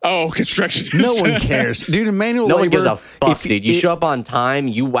easy. Oh, construction. No one cares, dude. In manual No labor, one gives a fuck, if dude. You show up on time.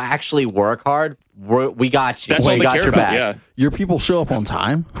 You actually work hard. We got you. That's we all they got care your about. back. Yeah. your people show up on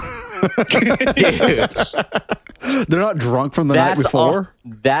time. Dude, They're not drunk from the night before.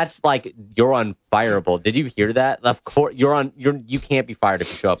 That's like you're unfireable. Did you hear that? Of course, you can't be fired if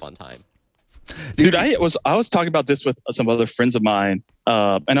you show up on time. Dude, I was talking about this with some other friends of mine,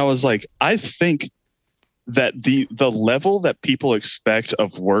 and I was like, I think that the level that people expect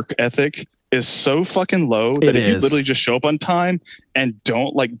of work ethic is so fucking low that It if you is. literally just show up on time and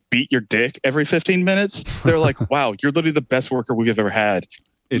don't like beat your dick every 15 minutes, they're like, "Wow, you're literally the best worker we've ever had."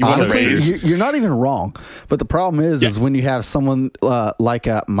 It's wanna Honestly, raise- you're not even wrong. But the problem is when you have someone like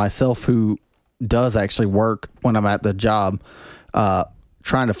myself who does actually work when I'm at the job,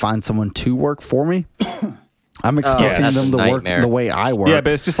 trying to find someone to work for me. I'm expecting that's them to a work nightmare. the way I work. Yeah,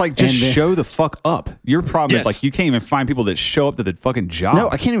 but it's just like, just And then- show the fuck up. Your problem Yes. is like, you can't even find people that show up to the fucking job. No,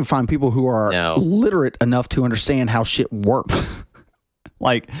 I can't even find people who are No. literate enough to understand how shit works.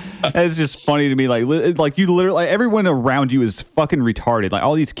 Like, it's just funny to me. Like you literally, like, everyone around you is fucking retarded. Like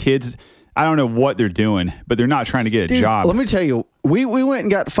all these kids, I don't know what they're doing, but they're not trying to get a Dude, job. let me tell you, we went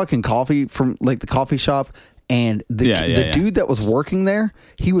and got fucking coffee from like the coffee shop, and the dude that was working there,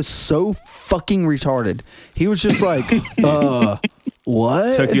 he was so fucking retarded. He was just like,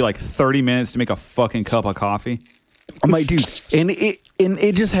 what? Took you like 30 minutes to make a fucking cup of coffee. I'm like, dude, and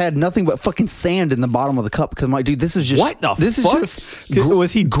it just had nothing but fucking sand in the bottom of the cup. Because I'm like, dude, this is just What the this fuck? is just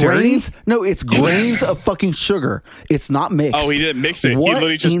Was he grains? No, it's grains of fucking sugar. It's not mixed. Oh, he didn't mix it. He What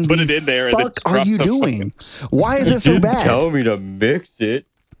literally just in put the it in there and then Fuck, are dropped you the doing? Why is it so bad, me to mix it.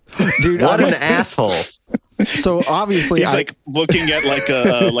 dude? What I an don't- asshole. So obviously, He's like looking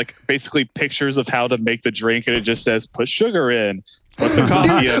at like basically pictures of how to make the drink, and it just says put sugar in, put the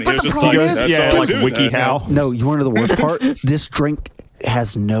coffee in. but He was the just problem like, is- "That's Yeah, all I like do then." WikiHow. no. You want to know the worst part? This drink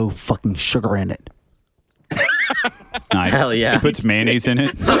has no fucking sugar in it. Nice. Hell yeah. It puts mayonnaise in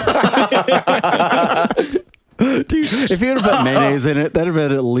it. Dude, if you would have put mayonnaise in it, that'd have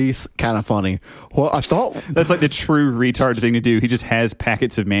been at least kind of funny. Well, I thought. That's like the true retard thing to do. He just has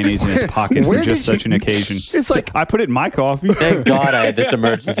packets of mayonnaise in his pocket for Where just did such an occasion. It's like- I put it in my coffee. Thank God I had this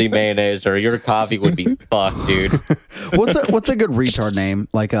emergency mayonnaise, or your coffee would be fucked, dude. What's a good retard name?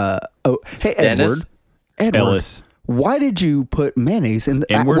 Like hey Dennis? Edward. Ellis. Why did you put mayonnaise in?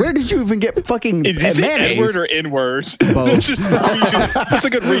 N-word? Where did you even get fucking Is it mayonnaise? N-word or N-word? Both. That's a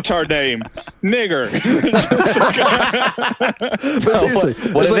good retard name. Nigger. But seriously,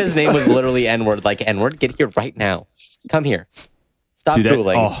 What it's if like- his name was literally N-word? Like, N-word, get here right now. Come here. Stop Dude,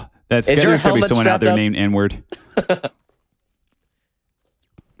 fooling. that's Is your there's gonna be helmet someone out strapped there up? named N-word.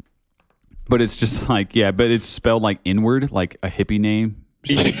 But it's just like, yeah, but it's spelled like N-word, like a hippie name.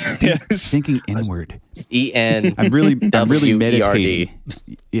 Just like, Yes. thinking inward. E-N. I'm really W-E-R-D. meditating.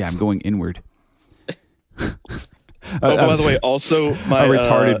 Yeah, I'm going inward. Oh, by the way, also my A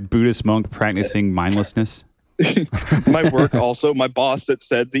retarded Buddhist monk practicing mindlessness. My work also, my boss that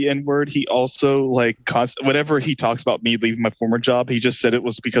said the N-word, he also like whenever he talks about me leaving my former job, he just said it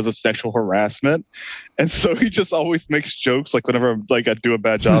was because of sexual harassment. And so he just always makes jokes like whenever like I do a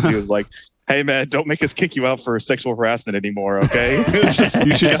bad job, he was like, "Hey man, don't make us kick you out for sexual harassment anymore, okay?"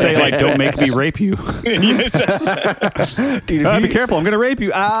 You should say like, "Don't make me rape you." Dude, Be careful, I'm gonna rape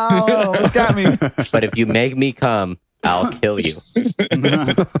you. Ow, it's got me. But if you make me come, I'll kill you.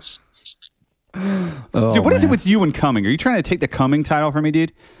 Oh, Dude, what is it man. with you and coming? Are you trying to take the coming title from me,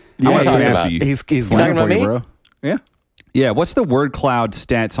 dude? Yeah, I want to talking come about- after you. He's talking lying about for you, me? bro. Yeah. Yeah, what's the word cloud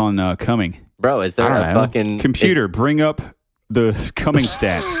stats on coming? Bro, is there I a don't know. fucking Computer, bring up the coming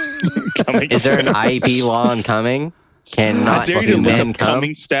stats. Is there an IP law on coming? I Cannot dare you to fucking look men up come?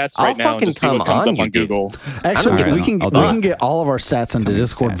 coming stats I'll right now and fucking just see what come comes on up you, on dude. Google. Actually, Alright, we can I'll do it. get all of our stats into Coming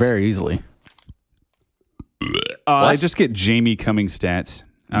Discord stats. very easily. I What? just get Jamie Cumming stats.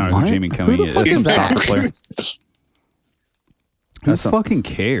 I don't know What? who Jamie Cumming Who the is. fuck That's is some that? soccer player. Who That's some- fucking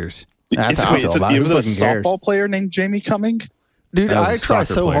cares? That's how I feel about it. Who Was it a fucking cares? softball player named Jamie Cumming? Dude, That was I a try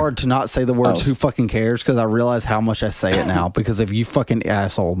soccer so player. hard to not say the words Oh. "who fucking cares" because I realize how much I say it now. Because of you fucking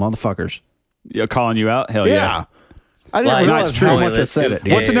asshole motherfuckers. Yeah, calling you out? Hell yeah. I didn't Like, realize it's how true. much I said it.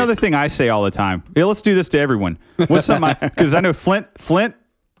 Yeah, What's yeah, another thing I say all the time? Yeah, let's do this to everyone. What's something? Because I know Flint,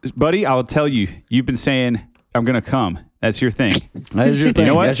 buddy. I will tell you. You've been saying I'm gonna come. That's your thing. That is your thing.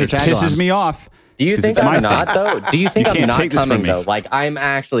 You know what? That's your It pisses tagline. me off. Do you 'cause think it's my I'm not thing. though? Do you think You I'm can't not take this from coming me. though? Like I'm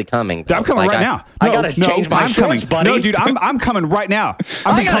actually coming. Though. I'm coming Like, right now. I gotta change my I'm shorts, coming. buddy. No, dude, I'm coming right now. I've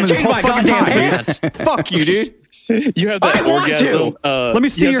I been gotta coming this change whole my fucking goddamn time, pants. dude. Fuck you, dude. You have that I want orgasm. Let me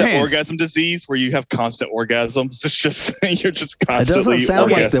see you have your that hands. orgasm disease where you have constant orgasms. It's just you're just It constantly. doesn't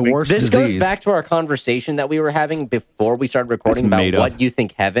sound like the orgasming. worst This goes disease. back to our conversation that we were having before we started recording That's about made what up. you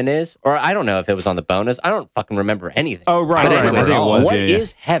think heaven is, or I don't know if it was on the bonus. I don't fucking remember anything. Oh, right, But right, anyways, I think it was, what yeah, yeah.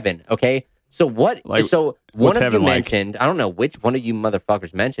 is heaven? Okay, so what? Like, so what's one of you heaven like? mentioned. I don't know which one of you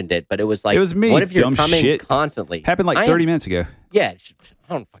motherfuckers mentioned it, but it was like It was me, What if you're dumb coming shit. constantly? Happened like I 30 am- minutes ago. Yeah,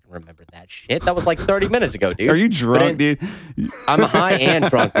 I don't fucking remember that shit. That was like 30 minutes ago, dude. Are you But drunk, dude? I'm high and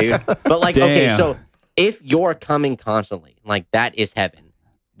drunk, dude. But like, okay, Damn. so if you're coming constantly, like that is heaven.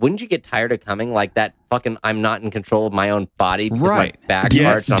 Wouldn't you get tired of coming like that? Fucking, I'm not in control of my own body because Right. my back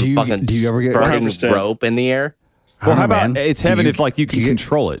Yes. hurts. Do I'm you- fucking do you ever get- burning 100%. rope in the air. Well, how I don't know, about man. it's Do heaven you- if like you can do you-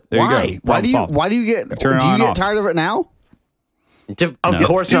 control it? There Why? you go. Why do you? Problem solved. Why do you get? Turn it do you on get and off. tired of it now? Of No.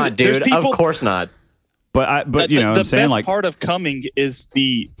 course Dude, not, there's dude. people- Of course not. But you know what the I'm saying? best Like, part of coming is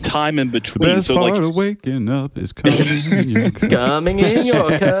the time in the between. best So part like of waking up is coming. It's coming in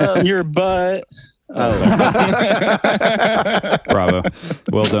your cup. your butt. Bravo.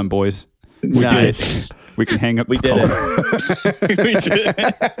 Well done, boys. Nice. We can hang up. We the did call. it. We did.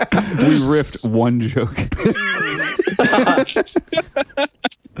 We riffed one joke.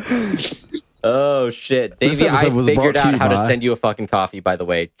 Oh shit, This Davey! I episode was figured brought to out you how to by- send you a fucking coffee. By the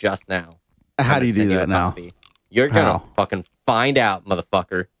way, just now. How I'm do you gonna do send that a now? coffee. You're gonna How? fucking find out,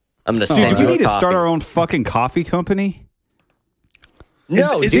 motherfucker. I'm gonna Dude, send do we you a need to coffee. start our own fucking coffee company?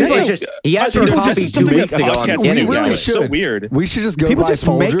 No, Is dude, that- it's just he asked for People coffee just 2 something weeks that ago on podcasts We Skinny do really now. Guy. It's so should. weird. We should just go People buy just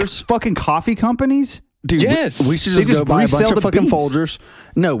Folgers. make fucking coffee companies. Dude, Yes. we should They just just go buy a bunch resell of the fucking beans. Folgers.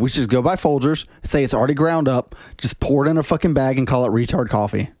 No, we should just go buy Folgers, say it's already ground up, just pour it in a fucking bag and call it retard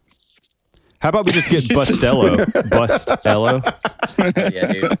coffee. How about we just get Bustello? Bustello?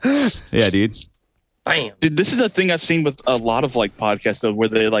 Yeah, dude. Yeah, dude. Bam. Dude, this is a thing I've seen with a lot of like podcasts though, where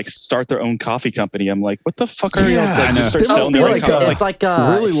they like start their own coffee company. I'm like, what the fuck are you Yeah, like? I know. Just start There must selling be their own like coffee. a- It's like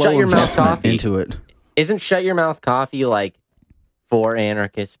really low shut your mouth investment coffee. into it. Isn't shut your mouth coffee like for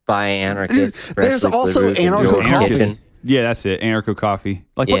anarchists by anarchists? Dude, there's freshly also brewed in your anarcho coffee. kitchen? Yeah, that's it. Anarcho coffee.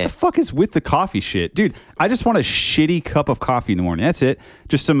 Like, what Yeah. the fuck is with the coffee shit? Dude, I just want a shitty cup of coffee in the morning. That's it.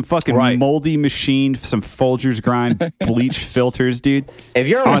 Just some fucking Right. moldy machine, some Folgers grind, bleach filters, dude. If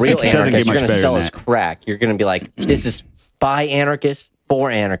you're a Honestly, real it doesn't anarchist, get you're much gonna better sell than us that. crack. You're gonna be like, this is by anarchists for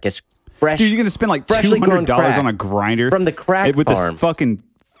anarchists. Fresh. Dude, you're going to spend like freshly grown $200 crack on a grinder. from the crack with farm. the fucking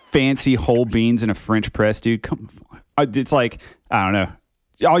fancy whole beans and a French press, dude. Come, it's like, I don't know.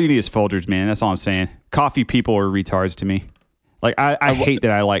 All you need is Folgers, man. That's all I'm saying. Coffee people are retards to me. Like, I hate that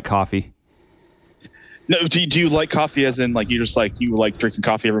I like coffee. No, do you like coffee as in like you like drinking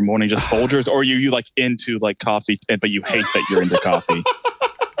coffee every morning, just Folgers, or you like into like coffee, but you hate that you're into coffee?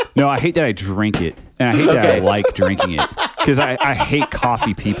 No, I hate that I drink it. And I hate that I like drinking it. Because I hate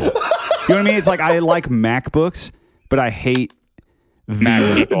coffee people. You know what I mean? It's like I like MacBooks, but I hate Mac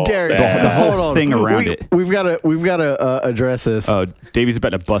people. Derek, the whole hold on. thing around it. We've got to address this. Oh, Davey's about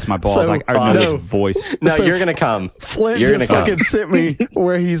to bust my balls. So, Like, I know no. his voice. no, So you're gonna come. Flint you're just gonna fucking come. sent me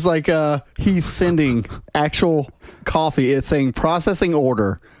where he's like, he's sending actual coffee. It's saying processing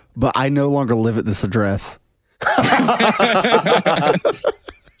order, but I no longer live at this address.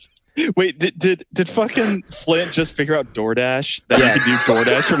 Wait, did fucking Flint just figure out DoorDash that you could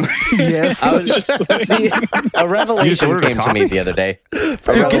do DoorDash from? Yes. I was Just like- see, a revelation ordered a came to coffee? me the other day. A Dude,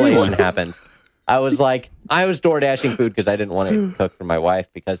 give me revelation one. happened. I was DoorDashing food because I didn't want to cook for my wife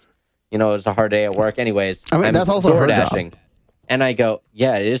because, it was a hard day at work. Anyways, I mean, I'm that's also her job. DoorDashing. And I go,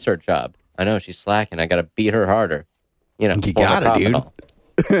 yeah, it is her job. I know she's slacking. I got to beat her harder. You pull the got it, dude.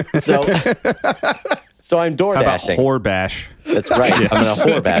 profit. So, so I'm How about DoorDashing. whore bash? That's right. I'm a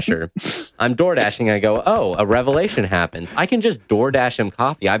whore basher. I'm DoorDashing. I go, oh, a revelation happens. I can just DoorDash him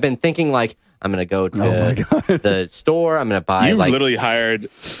coffee. I've been thinking like I'm gonna go to the store. I'm gonna buy You like literally hired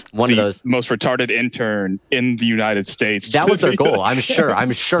one of the those. most retarded intern in the United States. That was their goal. I'm sure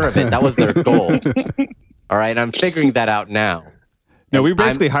of it. That was their goal. All right. I'm figuring that out now. No, we I'm-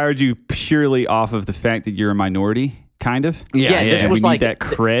 basically hired you purely off of the fact that you're a minority, kind of. Yeah, this And was we like need that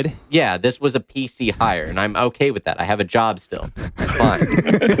cred. Yeah, this was a PC hire, and I'm okay with that. I have a job still. It's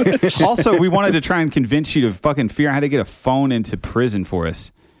fine. Also, we wanted to try and convince you to fucking figure out how to get a phone into prison for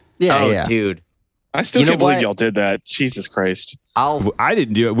us. Yeah, Oh, yeah. dude. I still You know can't believe what? y'all did that. Jesus Christ. I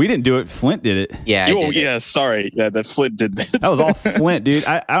didn't do it. We didn't do it. Flint did it. Yeah. I Oh, did it. yeah, sorry. Yeah, that Flint did that. That was all Flint, dude.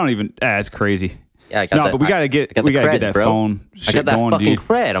 I don't even. That's crazy. Yeah, I got No, that. but we gotta get I got the creds, that bro. phone I shit got that going, fucking dude.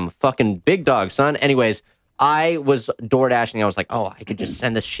 cred. I'm a fucking big dog, son. Anyways, I was DoorDashing. I was like, oh, I could just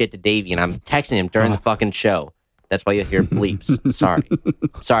send this shit to Davey, and I'm texting him during the fucking show. That's why you hear bleeps. Sorry.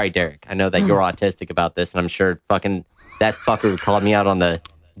 Sorry, Derek. I know that you're autistic about this, and I'm sure fucking that fucker who called me out on the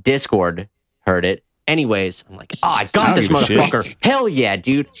Discord heard it. Anyways, I'm like, oh, I got I this don't give a shit. motherfucker. Hell yeah,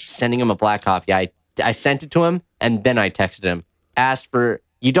 dude. Sending him a black coffee. I sent it to him, and then I texted him.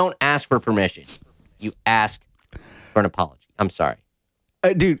 You don't ask for permission. You ask for an apology. I'm sorry.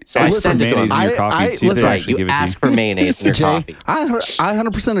 Dude, So I listen, sent it to him. mayonnaise in your coffee and see if listen, they Right, actually you give it to ask you. for mayonnaise in your Jay, coffee. I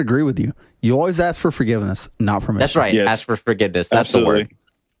 100% agree with you. You always ask for forgiveness, not permission. That's right. Yes. Ask for forgiveness. That's Absolutely. the word.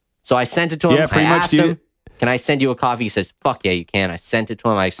 So I sent it to him. Yeah, pretty I much, asked dude. him, can I send you a coffee? He says, fuck yeah, you can. I sent it to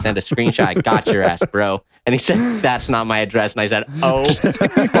him. I sent a screenshot. I got your ass, bro. And he said, that's not my address. And I said, oh,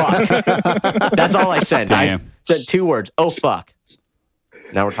 fuck. That's all I said. I Damn. said 2 words. Oh, fuck.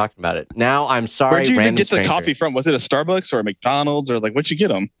 Now we're talking about it. Now I'm sorry. Where'd you even random get the stranger. coffee from? Was it a Starbucks or a McDonald's or like what'd you get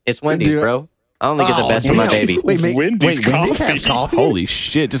them? It's Wendy's, Dude. bro. I only get the best for my damn. baby. Wait, Wendy's Wendy's have coffee? coffee? Holy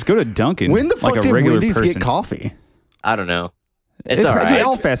shit! Just go to Dunkin'. When the fuck like a did regular Wendy's person. get coffee? I don't know. It's all Dude, right.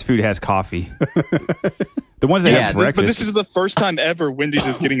 all fast food has coffee. The ones that Yeah, have But breakfast. this is the first time ever Wendy's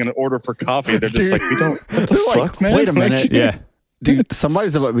is getting an order for coffee. They're just Dude. like, we don't. What the They're like, fuck, man? wait a minute. yeah. Dude,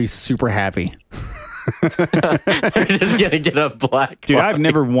 somebody's about to be super happy. They're just gonna get a black. Dude, I've coffee.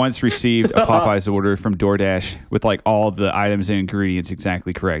 never once received a Popeyes order from DoorDash with like all the items and ingredients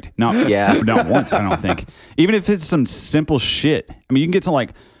exactly correct. Not once, I don't think. Even if it's some simple shit. I mean, you can get some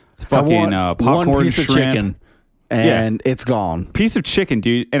like fucking I want popcorn, one piece of shrimp, chicken, and it's gone. piece of chicken,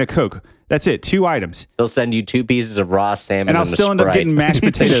 dude, and a Coke. That's it. 2 items. They'll send you 2 pieces of raw salmon And I'll and a still end up Sprite. getting mashed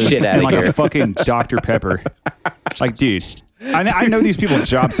potatoes Shit and outta like here. a fucking Dr. Pepper. Like, dude, I know these people's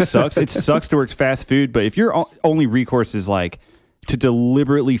job sucks. It sucks to work fast food, but if your only recourse is like to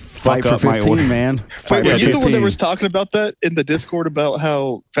deliberately Fight fuck for up 15, my order, man. Wait, Fight were for you the one that 15. was talking about that in the Discord about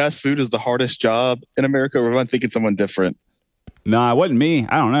how fast food is the hardest job in America? Or am I thinking someone different? Nah, it wasn't me.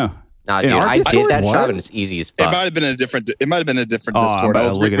 I don't know. Nah, In dude, our I did Discord? that What? job and it's easy as It fuck. might have been a different. It might have been a different Oh, I'm Discord. about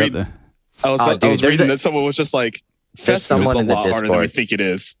to look it up. Then. I was dude, there's reading a- that someone was just like, there's fast food is someone a in the lot harder than we Discord. think it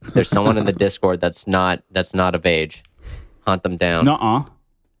is. There's someone in the Discord that's not of age. Hunt them down. Nuh-uh.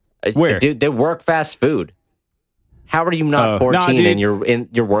 Where? Dude, they work fast food. How are you not Oh, 14 nah, dude. and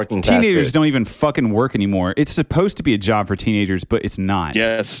you're working fast Teenagers food? don't even fucking work anymore. It's supposed to be a job for teenagers, but it's not.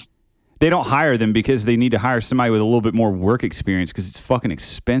 Yes. They don't hire them because they need to hire somebody with a little bit more work experience because it's fucking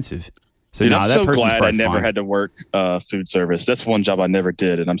expensive. So Dude, nah, I'm that so person's glad I probably never fine. had to work food service. That's one job I never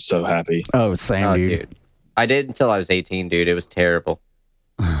did, and I'm so happy. Oh, same, Oh, dude. dude. I did until I was 18, dude. It was terrible.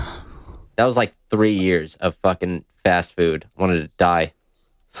 That was like 3 years of fucking fast food. Wanted to die.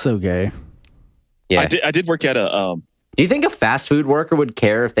 So gay. Yeah. I did work at a Do you think a fast food worker would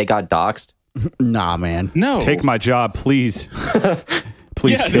care if they got doxxed? Nah, man. no. Take my job, please.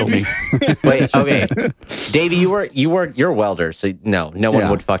 Please Yeah, kill dude. me. Wait, okay. Davey, you're a welder, so no one Yeah.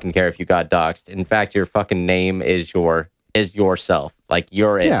 would fucking care if you got doxxed. In fact, your fucking name is yourself. Like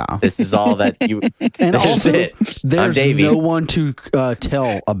you're it. Yeah. This is all that you And this is also, it. I'm there's Davey. no one to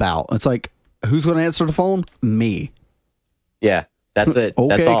tell about. It's like, who's going to answer the phone? Me. Yeah. That's it.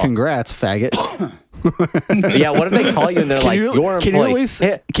 Okay, That's all. congrats, faggot. Yeah, what if they call you and they're like, your can employee? you at least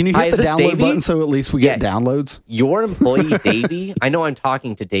Hey, can you hi, hit is the this download Davey? button so at least we get Yeah. downloads? Your employee Davey, I know I'm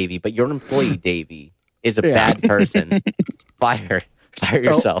talking to Davey, but your employee Davey is a Yeah. bad person. Fire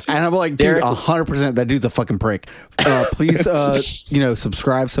yourself. And I'm like, dude, Derek- 100% that dude's a fucking prick. Please,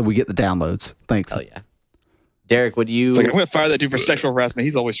 subscribe so we get the downloads. Thanks. Hell yeah. Derek, would you? It's like, I'm gonna fire that dude for sexual harassment.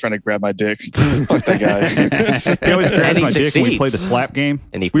 He's always trying to grab my dick. Fuck that guy. He always grabs And he my dick when we succeeds. play the slap game.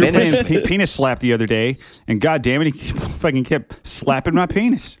 And he we were finished. playing penis slap the other day, and god damn it, he fucking kept slapping my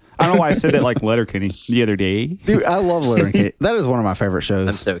penis. I don't know why I said that like Letterkenny the other day. Dude, I love Letterkenny. That is one of my favorite I'm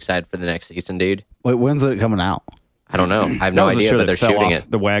shows. so excited for the next season, dude. Wait, when's it coming out? I don't know. I have That no was a idea, show but that they're fell shooting off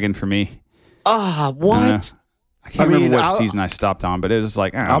it. the wagon for me. What? I can't remember what I'll- season I stopped on, but it was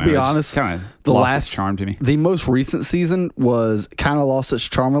like, I don't I'll know, be it just honest. kinda The lost last its charm to me. The most recent season was kind of lost its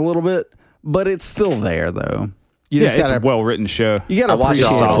charm a little bit, but it's still there though. You Yeah, just it's gotta a well-written show. you gotta I watch it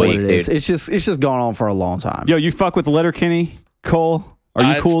appreciate all it for what week, it is. dude. It's just gone on for a long time. Yo, you fuck with Letterkenny, Cole? Are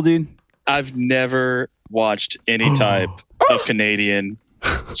you cool, dude? I've never watched any type of Canadian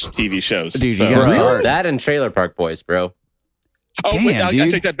TV shows. Dude, you so- gotta Bro, start. that and Trailer Park Boys, bro. Oh, Damn, wait, I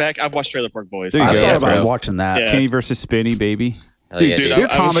dude. take that back. I've watched Trailer Park Boys. There you I go. thought Yeah, about bro. watching that. Yeah. Kenny versus Spinny, baby. Hell yeah, Dude, dude.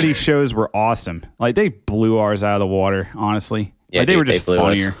 Their I was- comedy shows were awesome. Like they blew ours out of the water, honestly. Yeah, like, they dude, were they just blew us.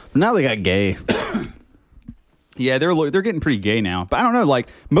 funnier. Now they got gay. Yeah, they're getting pretty gay now. But I don't know, like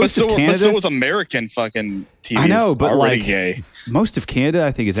But most so, of Canada. but so was American fucking TV. I know, is but already like gay. most of Canada,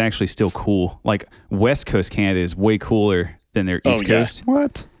 I think is actually still cool. Like West Coast Canada is way cooler than their Oh, East yeah. Coast.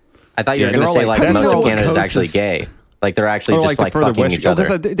 What? I thought you were Yeah, going to they're all say like- like How do you most know of what Canada is coast actually is- gay. Like they're actually Or just like like the further fucking west, each other.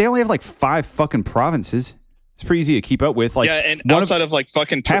 because they only have like 5 fucking provinces. It's pretty easy to keep up with. Like Yeah, and one outside of like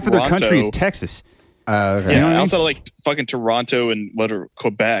fucking half Toronto, of their country is Texas. Okay. yeah, know what I mean? outside of like fucking Toronto and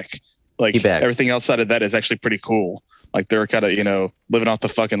Quebec, like Quebec. everything outside of that is actually pretty cool. Like they're kind of living off the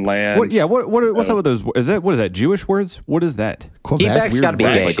fucking land. What's up with those? What is that? Jewish words? What is that? Quebec's Weird gotta be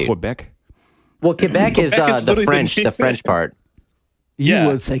word. gay, Like dude. Quebec. Well, Quebec is Quebec is the literally French, the the French part. You Yeah.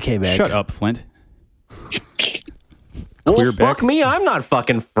 would say Quebec. Shut up, Flint. Well, Queerbeck. fuck me, I'm not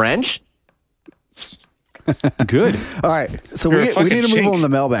fucking French. Good. All right, so You're a we need fucking to move chink. on to the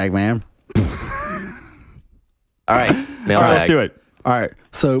mailbag, man. All right, All right, let's mailbag. do it. All right,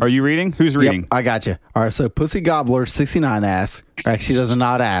 so Are you reading? Who's reading? Yep, I got you. All right, so Pussy Gobbler 69 asks. Actually, does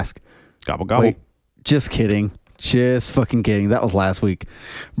not ask. Gobble gobble. Wait, just kidding. Just fucking kidding. That was last week.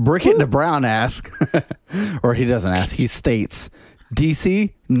 Brickett the Brown asks, or he doesn't ask. He states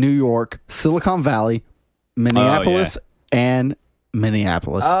DC, New York, Silicon Valley, Minneapolis, and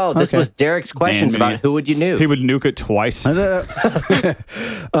Minneapolis. Oh, this Okay. was Derek's questions Man, about who would you nuke. He would nuke it twice. No.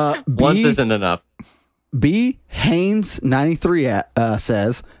 Once isn't enough. B Haynes 93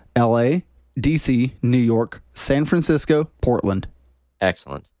 says L.A., D.C., New York, San Francisco, Portland.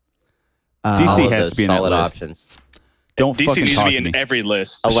 Excellent. DC All of has those to be in that solid list. options. Don't DC fucking needs to talk be to in me. every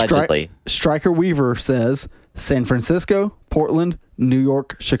list. Allegedly. Striker Weaver says San Francisco, Portland, New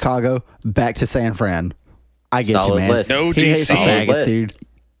York, Chicago, back to San Fran. I get Solid you, man. list. No He hates the DC. Solid faggots, list. dude.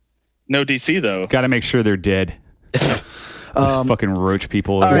 No DC though. Got to make sure they're dead. Those fucking roach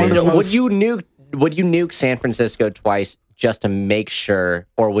people. All over right. of there. the Would most- you nuke San Francisco twice just to make sure,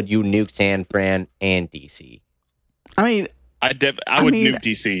 or would you nuke San Fran and DC? I mean, I would mean, nuke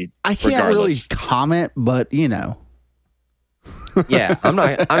DC. I can't really regardless. comment, but you know. Yeah, I'm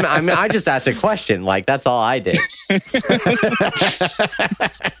not. I just asked a question. Like that's all I did.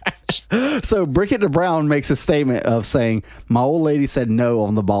 So Brickett the Brown makes a statement of saying, "My old lady said no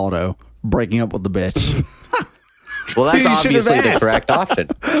on the Baldo, breaking up with the bitch." Well, that's You should have obviously the asked. correct option.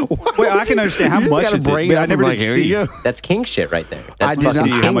 Wait, I can understand how You just much gotta is it, bring but it I up never and did be like, see. here you go. That's king shit right there. I That's did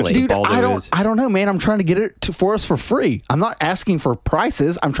fucking not. how much kingly. the Dude, Baldo I don't. is. I don't know, man. I'm trying to get it for us for free. I'm not asking for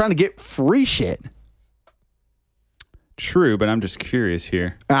prices. I'm trying to get free shit. True, but I'm just curious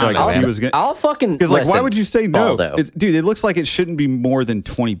here. I don't know, if he man. was gonna, I'll fucking. because like, why listen, would you say no? Baldo. Dude, it looks like it shouldn't be more than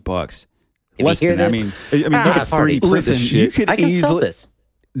 $20. If Less you hear than. this, I mean, you could party. 3D print Listen, this you shit. could I can sell easily, this.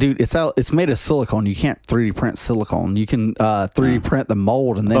 dude. It's made of silicone. You can't 3D print silicone. You can 3D print the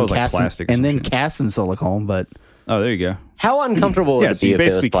mold and thought it then was like cast plastic and or then some shit. cast in silicone. But Oh, there you go. How uncomfortable would Yeah, it so be you if it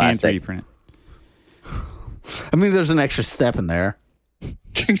was basically can plastic? 3D print I mean, there's an extra step in there.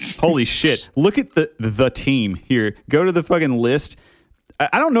 it. Holy shit! Look at the team here. Go to the fucking list.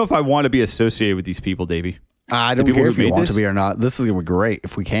 I don't know if I want to be associated with these people, Davey. I don't people care who if you made want this? to be or not. This is gonna be great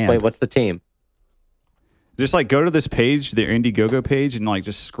if we can. Wait, what's the team? Just like go to this page, their Indiegogo page, and like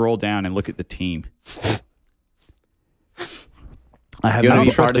just scroll down and look at the team. I have You no want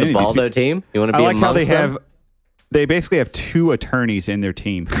to be trust part of the any of these Baldo team? You want to I be like how they amongst them? have. They basically have 2 attorneys in their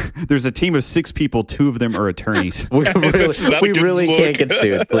team. There's a team of 6 people. 2 of them are attorneys. We really, That's not a we good really look. can't get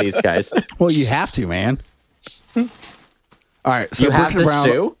sued, please, guys. Well, you have to, man. All right, so You have Brickett to Brown,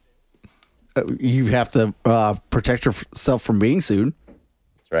 sue. you have to protect yourself from being sued.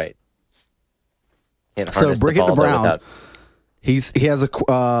 That's right. Can't So harness the Brickett the Baldo Brown- without- He has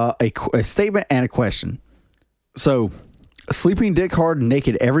a statement and a question. So, sleeping dick hard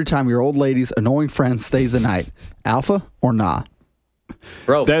naked every time your old lady's annoying friend stays the night. Alpha or nah?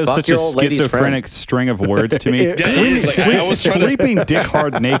 Bro, That is fuck such a your old lady's schizophrenic string of words to me. It is. Like, I was trying to- Sleeping dick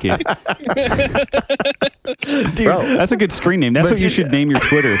hard naked. friend. Bro, That's a good screen name. That's what you should name your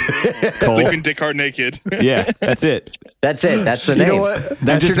Twitter, Cole. Sleeping dick hard naked. Yeah, that's it. that's it. That's the You name. know what?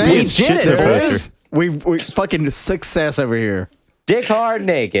 That's just your be a name. shit There it poster. is. We fucking success over here. Dick hard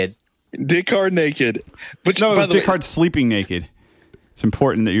naked. Dick hard naked. But No, it by was the dick way, hard sleeping naked. It's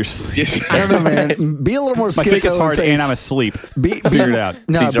important that you're sleeping. I don't know, man. Be a little more My dick is schizo hard say and I'm asleep. Be, Figure it out.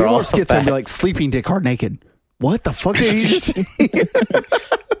 No, These be are all more schizo and be facts. like sleeping dick hard naked. What the fuck did he just say?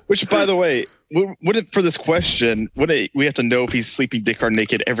 which by the way, would it for this question? We have to know if he's sleeping dick hard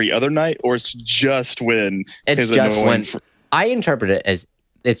naked every other night, or it's just when It's his just annoying when I interpret it as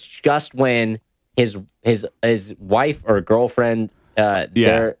it's just when his wife or girlfriend. Yeah.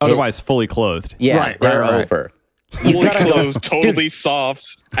 they're- Otherwise, fully clothed. yeah, Right, they're right. over. fully clothed, totally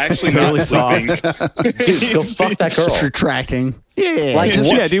soft, actually not Totally sleeping. Dude, go fuck that girl. Just retracting. Yeah. Like, just-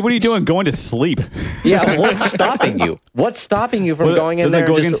 what- Yeah, dude, what are you doing going to sleep? Yeah, what's stopping you? What's stopping you from going in Doesn't there that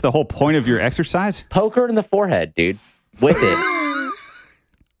go and against just the whole point of your exercise? poke her in the forehead, dude, with it?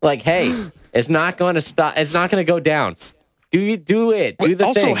 Like, hey, it's not going to stop. It's not going to go down. Do it? Do the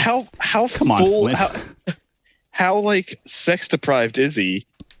also, thing. how Come on, full, Flint. how like sex deprived is he?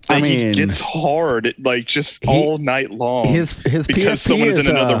 That I mean, he gets hard like just all night long. his because PFP someone is is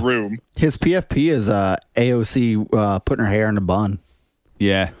in another room. His PFP is AOC putting her hair in a bun.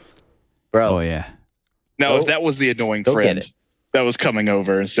 Yeah. Bro, Oh, yeah. Now, Go- if that was the annoying go get friend it. that was coming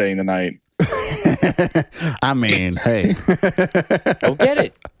over and staying the night, I mean, hey. go get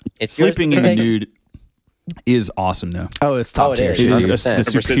it. It's yours Sleeping to in the take. nude is awesome, though. Oh, it's top Oh, it tier is. shit. It is 100%. the Ever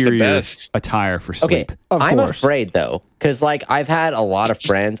since the superior best. attire for Okay, sleep. Of I'm course. afraid though, because like I've had a lot of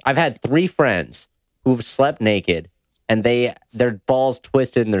friends. I've had 3 friends who've slept naked, and their balls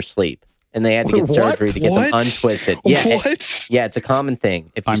twisted in their sleep, and they had to get What? surgery to get them What? untwisted. Yeah, what? yeah, it's a common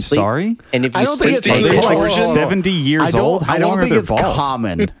thing. If you I'm sleep, sorry? and if you I don't think sleep, it's Are they like Oh. 70 years old? How I long don't are think their it's balls?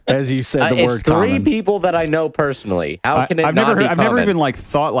 common, as you said the it's word 3 common. people that I know personally. How can it I've not never be I've never common? even like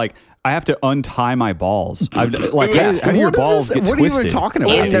thought like I have to untie my balls. I've like Yeah. how do your What is balls this? get What are you twisted? even talking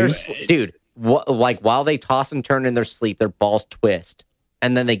about, in their dude? dude, like while they toss and turn in their sleep, their balls twist,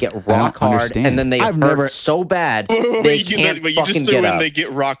 and then they get rock hard, understand. and then they I've hurt never- so bad Wait, they you can't just fucking threw get in up. they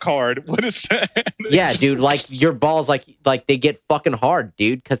get rock hard. What is that? Yeah, dude, like your balls, like they get fucking hard,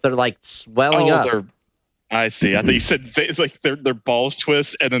 dude, because they're like swelling up. I see. I thought you said their balls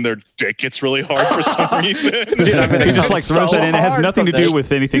twist and then their dick gets really hard for some reason. Dude, I mean, He just I'm like throws so that in. It has hard nothing to from do this.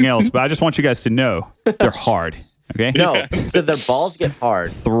 with anything else, but I just want you guys to know they're hard. Okay? No, so their balls get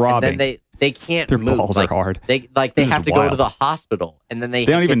hard, Throbbing. and then they can't Their move. balls are like, hard. They This have is to go to wild. the hospital, and then they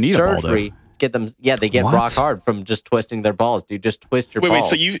They don't get even need a ball, though. surgery. Get them, yeah, they get What? rock hard from just twisting their balls, dude. Just twist your Wait, balls.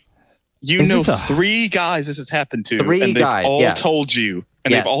 so you Is know this a- 3 guys this has happened to, 3 and they've guys, all yeah. told you,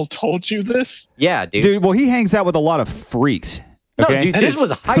 and Yes. they've all told you this. Yeah, dude. Dude, well, he hangs out with a lot of freaks. No, Okay? dude, That this is-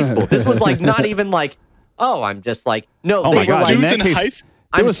 was high school. This was like not even like, oh, I'm just like, no, Oh they my were God, like, in Dudes that in case, high there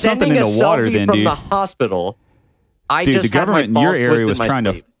I'm was something sending in a the water selfie then, from dude. the hospital. I Dude, just the had my government in your balls area twisted was in my trying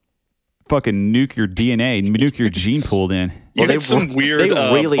to sleep. fucking nuke your DNA, nuke your gene pool in. You Well, they had some re- weird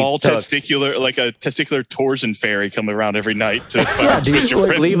they really ball took- testicular, like a testicular torsion fairy coming around every night to fucking Yeah, dude, twist your like,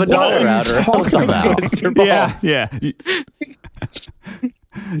 friend's Leave a balls. dollar out or else talking I'll about? twist your balls. Yeah, yeah.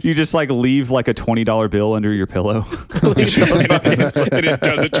 You just like leave like a $20 bill under your pillow. and it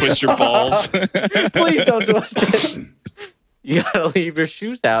doesn't twist your balls. Please don't twist it. You gotta leave your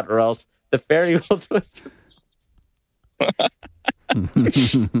shoes out, or else the fairy will twist your No,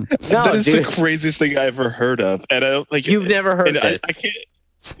 That is dude, the craziest thing I ever heard of, and I don't like. you've never heard and this. I can't.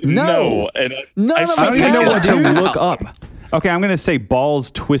 No. and None I of I us don't even know Yeah, what to dude. look up. Okay, I'm gonna say balls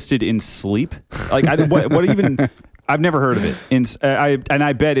twisted in sleep. Like, what even? I've never heard of it.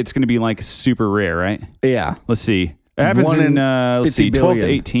 I bet it's gonna be like super rare, right? Yeah. Let's see. It happens 1 in in let's 50 see, 12 to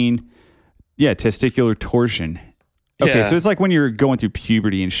billion. 18. Yeah, testicular torsion. Okay, Yeah. so it's like when you're going through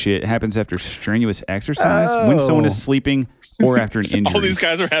puberty and shit. It happens after strenuous exercise, when someone is Oh. sleeping, or after an injury. all these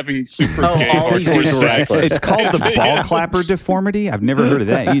guys are having super Oh, gay all these hardcore dudes are sex. wrestlers. It's called the ball clapper deformity. I've never heard of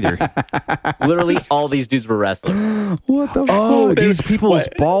that either. Literally, all these dudes were wrestlers. What the Oh, fuck? these people's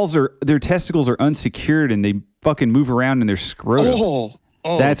balls their testicles are unsecured and they fucking move around in their scrotum.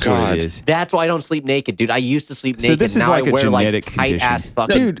 Oh, That's God. what it is. That's why I don't sleep naked, dude. I used to sleep So naked. this is now like I a wear genetic like tight ass condition.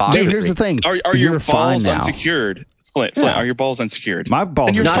 fucking Dude, boxer here's the briefs. thing. Are You're your fine balls now. unsecured? Flint, are your balls unsecured? My balls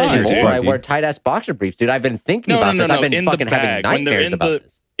Then are you're Not fine, secured. anymore. as I fuck, wear dude. tight ass boxer briefs, dude. I've been thinking No, about no, this. no, I've been in the fucking having bag. When they're nightmares in about the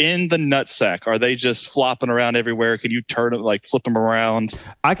this. in the nutsack, are they just flopping around everywhere? Can you turn them, like flip them around?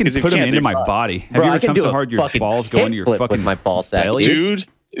 I can 'Cause if put you them can't into do my that- body. Have Bro, you I ever can come do so a hard your fucking balls go into your kickflip fucking with my ball sack, belly?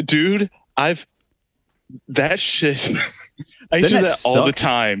 Dude, that shit. I used to Doesn't do that that all the suck?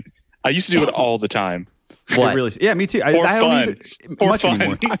 time. I used to do it all the time. What? It really, yeah, me too. I For don't fun. even For much fun.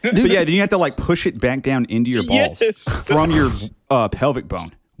 anymore. But yeah, then you have to like push it back down into your balls Yes. from your pelvic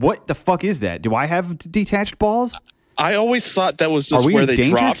bone. What the fuck is that? Do I have detached balls? I always thought that was just Are we where in they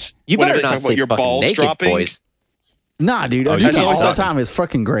danger? dropped. You whenever better they not talk about sleep your fucking balls naked, dropping. boys. Nah, dude, I Oh, do you that can't all the stop. time. It's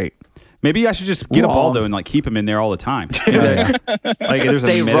fucking great. Maybe I should just get a Wrong. baldo and like keep them in there all the time. Maybe there's, like there's a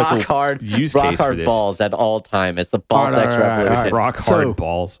Stay medical rock hard, use rock case for hard this. balls at all time. It's the ball All right, sex all right, all right, revolution. all right. Rock hard So-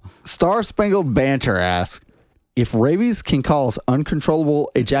 balls. Star Spangled Banter asks, if rabies can cause uncontrollable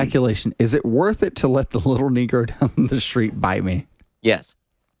ejaculation, is it worth it to let the little Negro down the street bite me? Yes.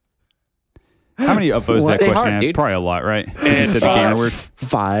 How many upvotes that Stay question hard, have? dude. Probably a lot, right? You And said the gamer word.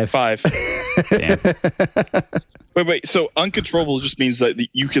 5. 5. Damn. Wait. So uncontrollable just means that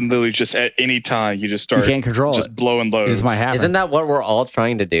you can literally just at any time you just start. You can't control just it. blowing It loads. just might happen. Isn't that what we're all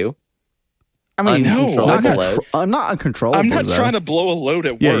trying to do? I mean, uncontrollable not, loads? not uncontrollable. I'm not though. trying to blow a load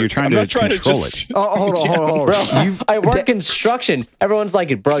at work. Yeah, you're trying I'm to not trying control to just, Oh, hold on, hold on, hold on. Bro, You've- I work construction. Everyone's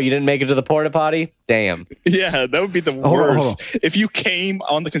like, bro, you didn't make it to the porta potty? Damn. Yeah, that would be the Hold on, worst. hold If you came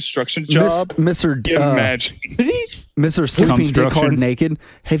on the construction job, Mr. imagine. Mr. Sleeping Dick Construction. Hard Naked,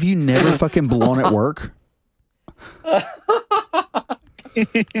 have you never fucking blown at work?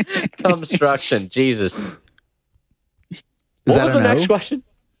 Construction. Jesus. Is What that was a the no? next question?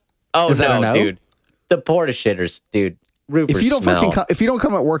 Oh, Is that no, a no? dude. The porta shitters, dude. Roofers If you don't smell. if you don't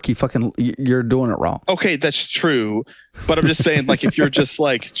come at work, you're doing it wrong. Okay, that's true. But I'm just saying, like, if you're just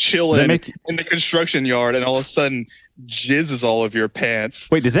like chilling make- in the construction yard and all of a sudden jizz is all over your pants.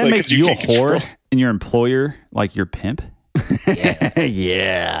 Wait, does that like, make 'cause you a can't control- whore and your employer like your pimp?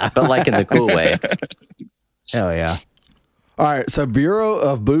 Yeah. But like in the cool way. Hell yeah. All right. So Bureau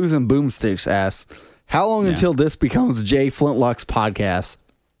of Booze and Boomsticks asks, how long Yeah. until this becomes Jay Flintlock's podcast?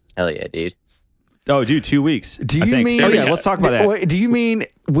 Hell yeah, dude. Oh, dude, 2 weeks. Do I you think. mean? Oh, yeah, let's talk about that. Wait, do you mean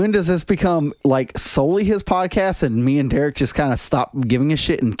when does this become like solely his podcast, and me and Derek just kind of stop giving a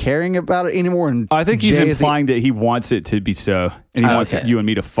shit and caring about it anymore? And I think he's Jay is- implying that he wants it to be so, and he wants okay. you and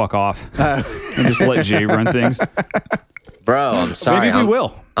me to fuck off and just let Jay run things. Bro, I'm sorry. Maybe we I'm,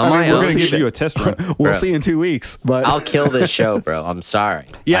 will. I'm I mean, my We're own going to give shit. you a test run. we'll Bro. see in 2 weeks. But I'll kill this show, bro. I'm sorry.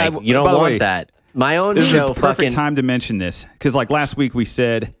 Yeah, Like, you don't by the want way, that. My own This is show the perfect fucking time to mention this because, like last week, we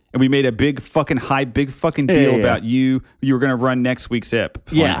said and we made a big fucking deal yeah. about you. You were going to run next week's ep.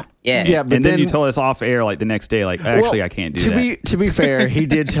 yeah, Yeah. yeah. But and then you told us off air like the next day, like actually well, I can't do to that. to be fair, he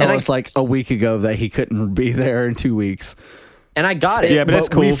did tell And I- us like a week ago that he couldn't be there in 2 weeks. and I got it. Yeah, but it's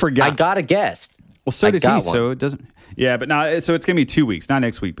we cool. forgot. I got a guest. Well, so I did got he. one. So it doesn't. Yeah, but now so it's gonna be 2 weeks, not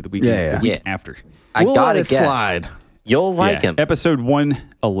next week, but the week, Yeah, the week yeah. after. I we'll got let a it guest. slide. You'll like Yeah. him. Episode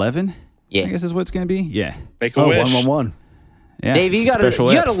 111. Yeah. I guess is what it's gonna be. Yeah. Make a Oh, wish. 111. Yeah. Dave, you it's got a special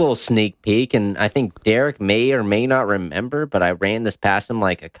you got a ep. little sneak peek, and I think Derek may or may not remember, but I ran this past him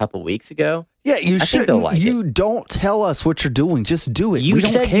like a couple weeks ago. Yeah, you think should. they'll like You don't tell us what you're doing. Just do it. You we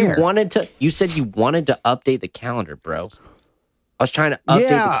don't said care. you wanted to. You said you wanted to update the calendar, bro. I was trying to update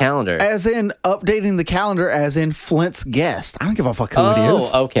the calendar. As in updating the calendar, as in Flint's guest. I don't give a fuck who it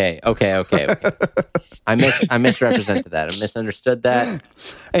is. Okay. I misrepresented that. I misunderstood that.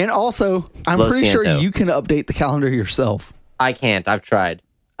 And also, I'm Lo pretty sure Santo. you can update the calendar yourself. I can't. I've tried.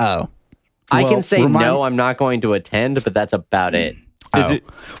 Oh. I Well, can say remind- no, I'm not going to attend, but that's about it. Is it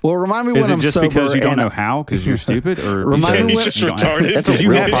Well, remind me is when it I'm just sober. because you don't and- know how because you're stupid or Remind because me He's when- just you don't have- retarded. That's a Because you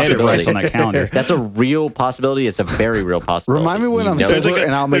real have edit possibility. rights on that calendar. That's a real possibility. It's a very real possibility. Remind me when You I'm know sober. it.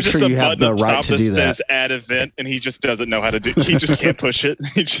 and I'll make there's sure just a you have button the up right top to do that. says add event, and he just doesn't know how to do. He just can't push it.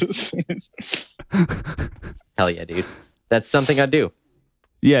 He just. Hell yeah, dude. That's something I do.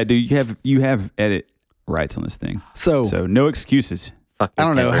 Yeah, dude, you have edit rights on this thing. So, So no excuses. Fuck I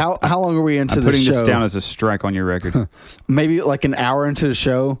don't know. Taylor. How long are we into I'm the putting show? this down as a strike on your record. Maybe like an hour into the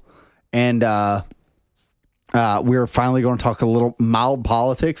show. And we're finally going to talk a little mild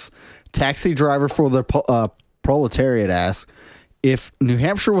politics. Taxi driver for the proletariat asks, if New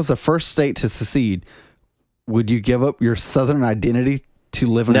Hampshire was the first state to secede, would you give up your Southern identity to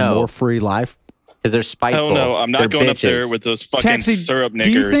live in a No. more free life? Because they're spiteful. Oh no, I'm not They're going up bitches. there with those fucking syrup niggers.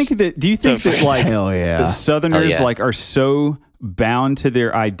 do you think that like Hell yeah. the Southerners Oh, yeah. like are so bound to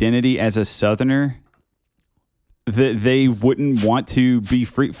their identity as a Southerner that they wouldn't want to be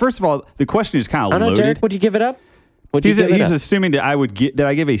free? First of all, the question is kind I of don't know, loaded. Derek. Would you give it up? Would you He's give it he's up? assuming that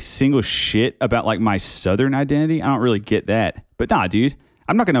I give a single shit about like my Southern identity. I don't really get that, but nah, dude.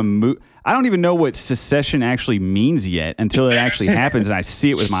 I'm not going to move. I don't even know what secession actually means yet until it actually happens and I see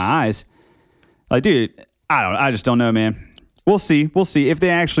it with my eyes. Like, dude, I just don't know, man. We'll see. We'll see if they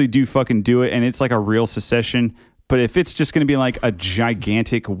actually do fucking do it and it's like a real secession. But if it's just going to be like a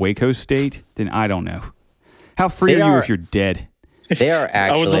gigantic Waco state, then I don't know. How free are you if you're dead? They are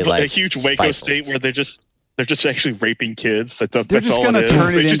I would actually love like a huge Waco spiteful. state where they're just actually raping kids. That's They're just all going it to is.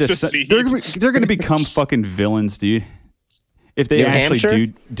 turn They it just into. secede. They're going to become fucking villains, dude. If they New actually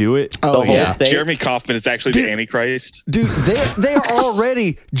Hampshire? do it. The Oh whole yeah, state. Jeremy Kaufman is actually Dude. the Antichrist. dude, they are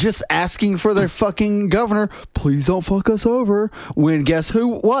already just asking for their fucking governor. Please don't fuck us over. When guess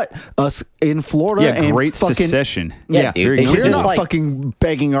who? What us in Florida? Yeah, and great fucking, secession. Yeah, dude. They We're should We're just not like fucking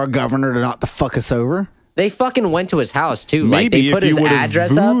begging our governor to not to fuck us over. they fucking went to his house too. Like Maybe they put if you his would have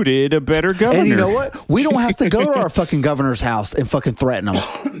address up. voted a better governor. And you know what? We don't have to go to our fucking governor's house and fucking threaten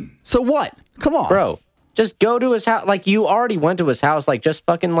him. So what? Come on, Bro, just go to his house. Like you already went to his house. Like just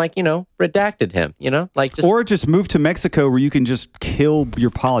fucking like redacted him. Like just Or just move to Mexico where you can just kill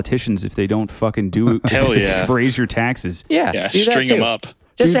your politicians if they don't fucking do Hell yeah. raise your taxes. yeah, Yeah, do that string too. him up. Just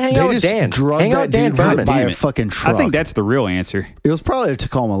Dude, to hang they out with just Dan. drugged Hang out that with Dan dude right Furman. by Damn a it. fucking truck. I think that's the real answer. It was probably a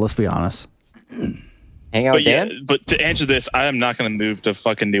Tacoma. Let's be honest. Hang out But with yeah, Dan. but to answer this, I am not going to move to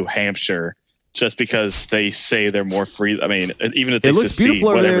fucking New Hampshire just because they say they're more free. I mean, even if they It looks secede, beautiful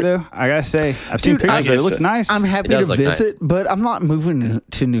over whatever. there, though. I gotta say, I've seen Dude, pictures I of it. It guess looks nice. I'm happy It to does look visit, but I'm not moving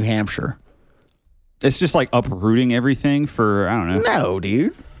to New Hampshire. It's just like uprooting everything for I don't know. No,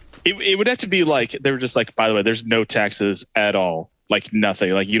 dude. It would have to be like they were just like, by the way, there's no taxes at all, like nothing,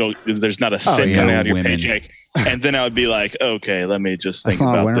 like you don't. There's not a cent yeah. coming out of your Women. paycheck, and then I would be like, okay, let me just That's think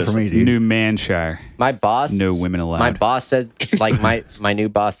not a about winner this. for me, dude. New Manshire, My boss. no women allowed. My boss said, like my new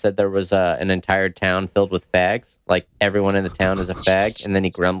boss said, there was an entire town filled with fags. Like everyone in the town is a fag, and then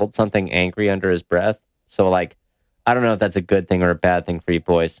he grumbled something angry under his breath. So like, I don't know if that's a good thing or a bad thing for you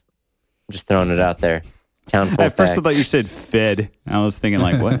boys. I'm just throwing it out there. Town full At first, I fags. thought you said Fed. I was thinking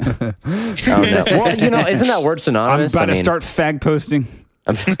like, what? Oh, no. Well, isn't that word I'm synonymous? about to start fag posting.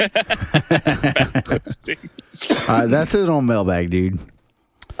 That's it on mailbag, dude.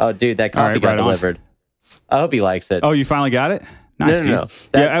 Oh, dude, that All coffee right, got right on. delivered. I hope he likes it. Oh, you finally got it? Nice, no, no. dude.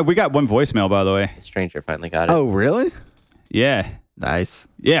 That- Yeah, we got one voicemail, by the way. The stranger finally got it. Oh, really? Yeah. Nice.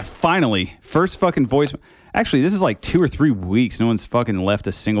 Yeah, finally. First fucking voicemail. Actually, this is like 2 or 3 weeks. No one's fucking left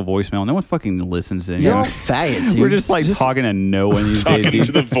a single voicemail. No one fucking listens to You're all anything. faggots, dude. We're just like talking to no one these days, Talking dude.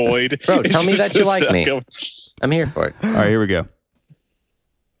 to the void. Bro, tell me that you like me. Go- I'm here for it. All right, here we go.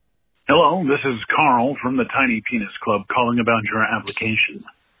 Hello, this is Carl from the Tiny Penis Club calling about your application.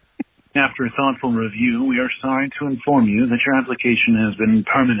 After a thoughtful review, we are sorry to inform you that your application has been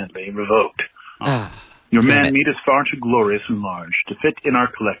permanently revoked. Your Damn it. man-meat is far too glorious and large to fit in our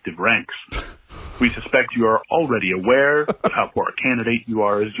collective ranks. We suspect you are already aware of how poor a candidate you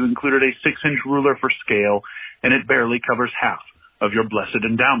are, as you included a 6-inch ruler for scale, and it barely covers half of your blessed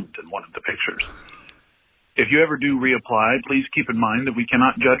endowment in one of the pictures. If you ever do reapply, please keep in mind that we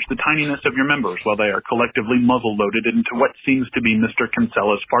cannot judge the tininess of your members while they are collectively muzzle-loaded into what seems to be Mr.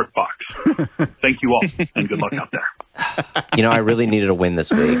 Kinsella's fart box. Thank you all, and good luck out there. I really needed a win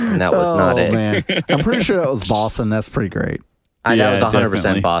this week, and that was not it. Man. I'm pretty sure that was Boston. That's pretty great. That Yeah, was 100%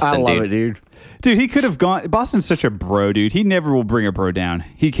 definitely. Boston, I love dude. it, dude. Dude, he could have gone. Boston's such a bro, dude. He never will bring a bro down.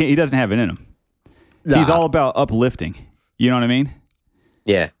 He can't. He doesn't have it in him. He's Nah. all about uplifting. You know what I mean?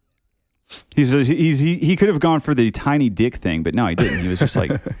 Yeah. He could have gone for the tiny dick thing, but no, he didn't. He was just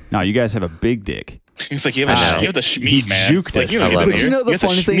like, no, you guys have a big dick. He's like, you I have, know. you have the He schmeat, man. juked It's like, us. you don't I get love the it. But you beer. know the have the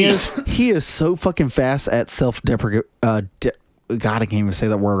funny thing schmeat. is, he is so fucking fast at God, I can't even say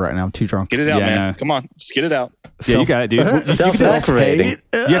that word right now. I'm too drunk. Get it out, Yeah, I know. man. Come on, just get it out. Yeah, you got it, dude. You can do it. Self-deprecating.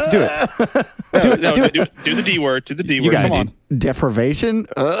 You have to do it. No, do the D word. Do the D You word. got Come it, on. dude. Deprivation.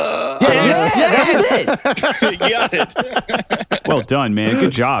 That was it. You got it. Well done, man.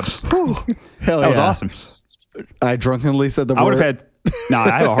 Good job. Hell That was yeah. awesome. I drunkenly said the I would word. have had. No,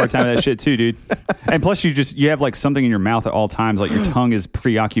 I have a hard time with that shit too, dude. And plus, you have like something in your mouth at all times, like your tongue is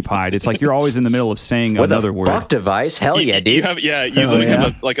preoccupied. It's like you're always in the middle of saying With another a word. fuck device? Hell yeah, You dude. have, you Hell literally yeah.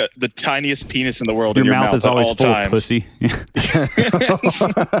 have the tiniest penis in the world Your in your mouth is at always all full times. of pussy.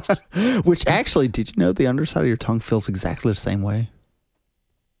 Which actually, did you know the underside of your tongue feels exactly the same way?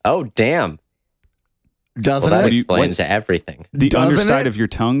 Oh, damn. Well, Doesn't that it? explains everything. The Doesn't underside it? of your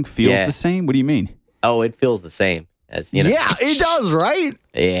tongue feels Yeah. the same. What do you mean? Oh, it feels the same as, Yeah, it does, right?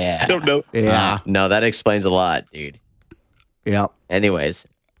 Yeah. I don't know. Yeah. No, that explains a lot, dude. Yeah. Anyways,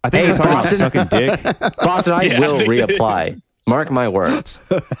 I think Hey, they're talking about Boston. sucking dick. Boston, I Yeah, will I think they- reapply. Mark my words.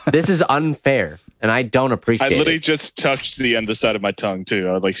 This is unfair. and I don't I appreciate literally it. just touched the end of the side of my tongue too.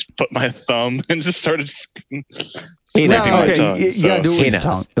 I like put my thumb and just started He scraping knows. my Okay, tongue. you gotta do it He with your knows.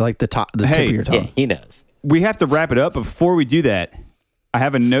 tongue, like the tip of your Yeah, tongue. he knows. We have to wrap it up. But before we do that, I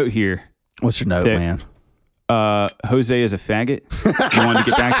have a note here. What's your note, Okay. man? Jose is a faggot. You wanted to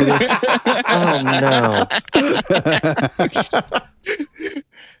get back to this? Oh no!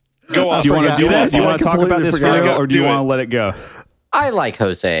 Go off. Do you want to forgot. do that? Do you I want to talk about completely this for forgot. real, or do you Do want it. to let it go? I like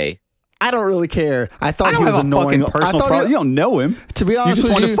Jose. I don't really care. I thought I he don't was have a annoying. fucking I personal thought problem. he, You don't know him. to be You honest just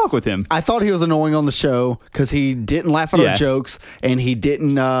with wanted you, to fuck with him. I thought he was annoying on the show because he didn't laugh at Yeah. our jokes and he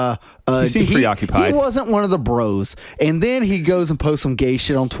didn't. He seemed preoccupied. He wasn't one of the bros. And then he goes and posts some gay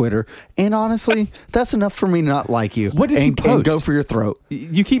shit on Twitter. And honestly, that's enough for me to not like you. What did he and post? go for your throat.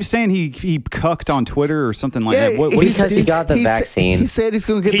 You keep saying he cucked on Twitter or something like that. What Because he got the he vaccine. He said he's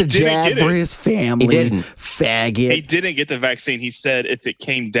going to get He the didn't jab get for it. his family. He didn't. Faggot. He didn't get the vaccine. He said if it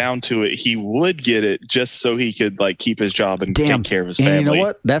came down to it, he would get it just so he could like keep his job and Damn. take care of his and family. you know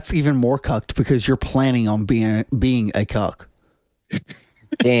what? That's even more cucked because you're planning on being a cuck.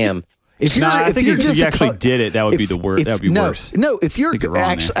 Damn. If Nah, I think if just you a actually cuck- did it, that would be the worst. That would be no, worse. No, if you're I think you're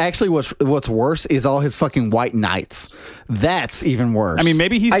wrong actually what's worse is all his fucking white knights. That's even worse. I mean,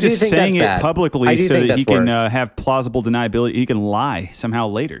 maybe he's I do just think saying that's it bad. I publicly do so think that he that's can worse. have plausible deniability. He can lie somehow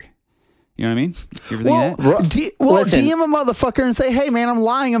later. You know what I mean? You ever think well, of that? Listen. DM a motherfucker and say, "Hey, man, I'm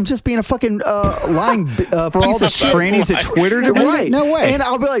lying. I'm just being a fucking lying For all piece the of shit." trannies at Twitter to read Right? it? No way. And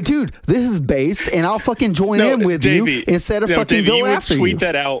I'll be like, "Dude, this is based," and I'll fucking join in with Davey, you instead of no, fucking Davey, go you would after tweet you.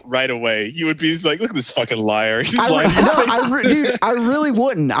 that out right away. You would be like, "Look at this fucking liar." He's I, lying. dude, I really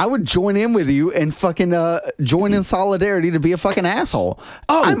wouldn't. I would join in with you and fucking join in solidarity to be a fucking asshole.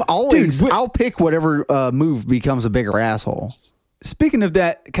 Oh, I'm always. dude, I'll pick whatever move becomes a bigger asshole. Speaking of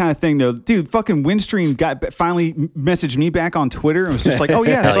that kind of thing, though, dude, fucking Windstream finally messaged me back on Twitter and was just like, "Oh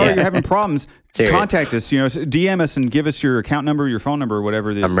yeah, Hell sorry yeah. you're having problems. Serious. Contact us, DM us and give us your account number, your phone number, or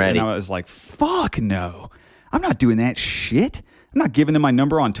whatever." I'm ready. And I was like, "Fuck no, I'm not doing that shit. I'm not giving them my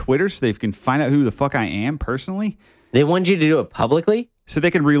number on Twitter so they can find out who the fuck I am personally, They wanted you to do it publicly? so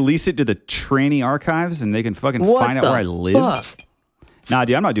they can release it to the tranny archives and they can fucking What find out the where I live." fuck? Nah,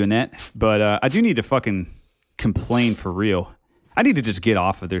 dude, I'm not doing that. But I do need to fucking complain for real. I need to just get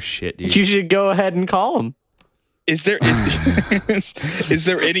off of their shit, dude. You should go ahead and call him. Is there is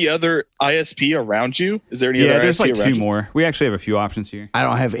there any other ISP around you? Is there any Yeah, other there's ISP like around two you? more. We actually have a few options here. I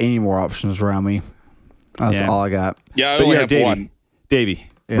don't have any more options around me. That's Yeah. all I got. Yeah, I But only yeah, have Davey, one. Davey,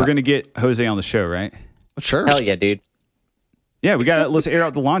 Yeah. we're gonna get Jose on the show, right? Sure. Hell yeah, dude. Yeah, let's air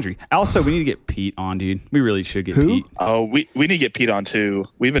out the laundry. Also, we need to get Pete on, dude. We really should get Who? Pete. Oh, we need to get Pete on too.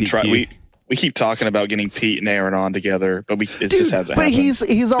 We've been Pete trying. Q. We keep talking about getting Pete and Aaron on together, but it Dude, just hasn't but happened. he's would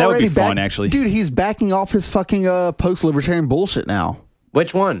be already fun, back, actually. Dude, he's backing off his fucking post-libertarian bullshit now.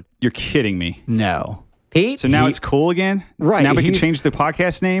 Which one? You're kidding me. No. Pete? So now it's cool again? Right, Now we can he's- change the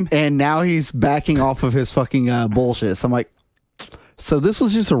podcast name? And now he's backing off of his fucking bullshit. So I'm like, so this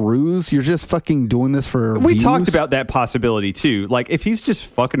was just a ruse? You're just fucking doing this for We views? talked about that possibility too. Like, if he's just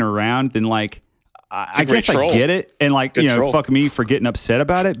fucking around, then like, I a great guess I troll. get it, and like Good troll. fuck me for getting upset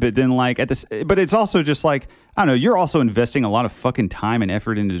about it. But then like but it's also just like I don't know. You're also investing a lot of fucking time and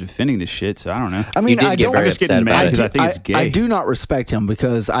effort into defending this shit. So I don't know. I mean, did I get don't. very I'm just getting upset mad about because it. I think it's gay. I do not respect him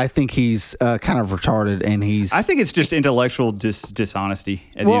because I think he's kind of retarded and he's. I think it's just intellectual dishonesty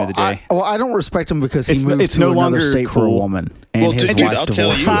at the end of the day. I don't respect him because he It's moved to no another longer state for a cool. woman and well, his dude, wife I'll tell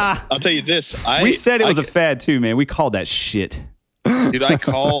divorced you. him. I'll tell you this. We said it was a fad too, man. We called that shit. Dude,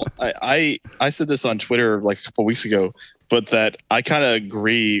 I said this on Twitter like a couple weeks ago, but that I kind of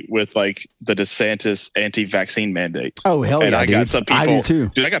agree with like the DeSantis anti-vaccine mandate. Oh hell And yeah, I dude! got some people. I do too.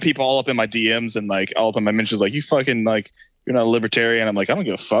 Dude, I got people all up in my DMs and like all up in my mentions like, you fucking like, you're not a libertarian. I'm like, I don't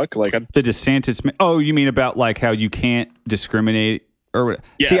give a fuck. Like, The DeSantis. Oh, you mean about like how you can't discriminate or what?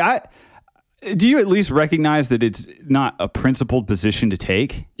 Yeah. See, do you at least recognize that it's not a principled position to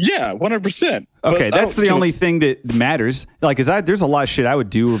take? yeah, 100%. Okay, that's the only thing that matters. Like, there's a lot of shit I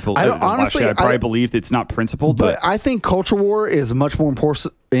would do. I don't- honestly, I probably I- believe that it's not principled, But but I think culture war is much more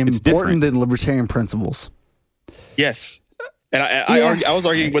important different. than libertarian principles. Yes, and Yeah. I was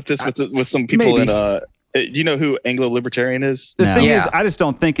arguing with this with some people Maybe. in you know who Anglo libertarian is? the No. thing Yeah. is, I just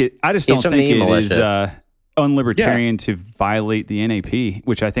don't think it. I just He's don't from think the it is militia. unlibertarian to violate the NAP,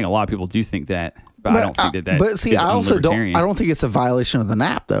 which I think a lot of people do think that. But I don't think that. But see, is I also don't. unlibertarian. I don't think it's a violation of the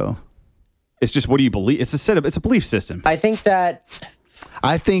NAP though. It's just what do you believe? It's a setup. It's a belief system. I think that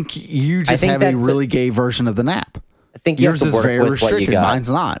I think you just think have a that's really gay version of the NAP. I think you Yours have is to work very with what you restricted. got.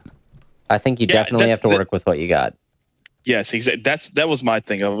 Mine's not. I think you Yeah, definitely have to that's- work with what you got. Yes, exactly. That was my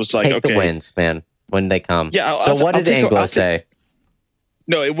thing. I was like, Take okay, the wins, man, when they come. Yeah, So what I'll did take- Anglo I'll take- say?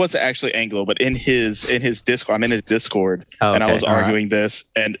 No, it wasn't actually Anglo, but in his Discord, I'm in his Discord, and I okay. was arguing this,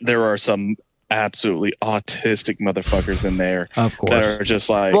 and there are some absolutely autistic motherfuckers in there, Of course. that are just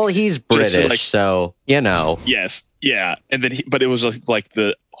like, Well, he's just British, like- so you know. yes, yeah, and then but it was like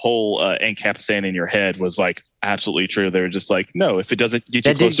the whole Ancapistan in your head was like absolutely true. They were just like, no, if it doesn't get you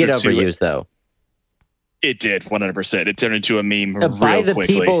That did closer get to overused, though. it did 100%. It turned into a meme By real the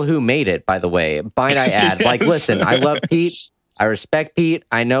quickly. people who made it, by the way. Might I add? Like, Yes. listen, I love Pete. I respect Pete.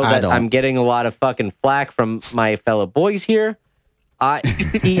 I know I that don't. I'm getting a lot of fucking flack from my fellow boys here.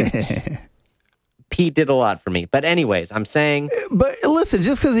 Pete did a lot for me. But anyways, I'm saying, But listen,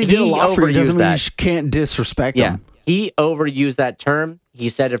 just because he did a He lot for you doesn't overused mean that. you can't disrespect yeah, him. he overused that term. He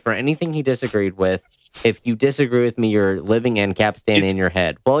said it for anything he disagreed with. If you disagree with me, you're living Ancapistan in your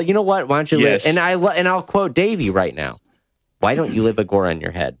head. Well, you know what? Why don't you Yes. live? And I'll quote Davey right now. Why don't you live Agora in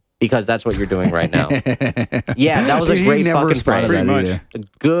your head? Because that's what you're doing right now. Yeah, that was a He great never fucking responded phrase. to that either. A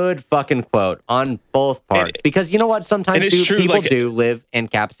good fucking quote on both parts. Because you know what? Sometimes and it's true, people like- do live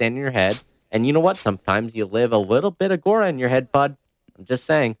Ancapistan in your head. And you know what? Sometimes you live a little bit Agora in your head, bud. I'm just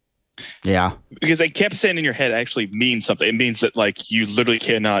saying. Yeah. Because Ancapistan in your head actually means something. It means that like you literally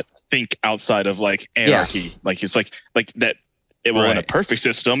cannot think outside of like anarchy. Like it's like that. It will in a Right. perfect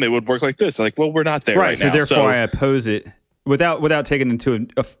system, it would work like this. Like, well, we're not there right, So now. therefore, I oppose it without taking into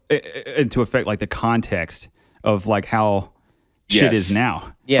effect like the context of like how shit Yes. is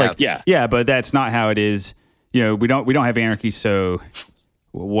now. It's Yeah. like, Yeah. but that's not how it is. You know, we don't have anarchy. So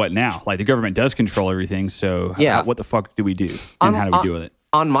what now? Like the government does control everything. So Yeah. what the fuck do we do, and how do we deal with it?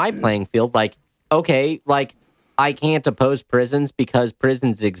 On my playing field, like, okay, like I can't oppose prisons because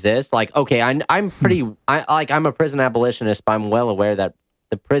prisons exist. Like, okay, I'm pretty, I'm a prison abolitionist, but I'm well aware that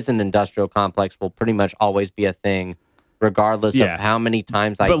the prison industrial complex will pretty much always be a thing, regardless Yeah. of how many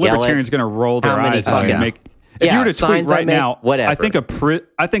times I But yell libertarians it. going to roll their how many eyes and fucking- make. If Yeah, you were to tweet signs I right make, now, whatever.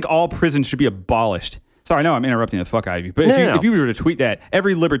 I think all prisons should be abolished. Sorry, I know I'm interrupting the fuck out of you, but No, if you were to tweet that,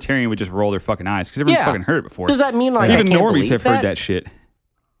 every libertarian would just roll their fucking eyes because everyone's Yeah. fucking heard it before. Does that mean like Even I can't normies believe have heard that shit.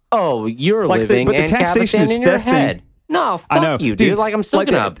 Oh, you're Like living but the and taxation Ancapistan is in your theft thing. head. No, fuck I know. you, dude. Dude, Like, I'm still like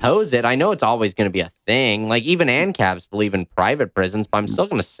gonna that- oppose it. I know it's always gonna be a thing. Like, even ANCAPs believe in private prisons, but I'm still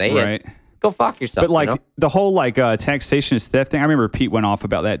gonna say Right. it. Go fuck yourself. But like you know? the whole like taxation is theft thing. I remember Pete went off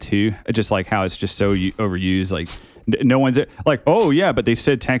about that too. Just like how it's just so overused. Like no one's like, oh yeah, but they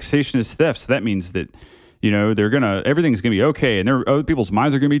said taxation is theft, so that means that everything's gonna be okay, and other people's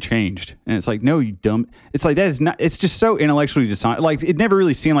minds are gonna be changed. And it's like, no, you dumb. It's like that is not. It's just so intellectually dishonest. Like it never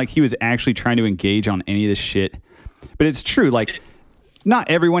really seemed like he was actually trying to engage on any of this shit. But it's true. Like not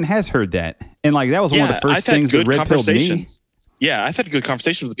everyone has heard that, and like that was one of the first I've had things that good red pilled me. conversations. Yeah, I've had good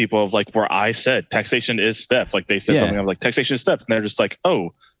conversations with people of like where I said taxation is theft. Like they said Yeah. something, I'm like taxation is theft, and they're just like,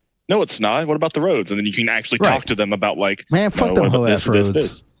 oh, no, it's not. What about the roads? And then you can actually Right. talk to them about like, Man, fuck no, them what about hoe-ass roads.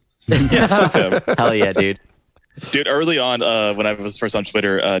 this. Yeah, fuck them. Hell yeah, dude. Dude, early on, when I was first on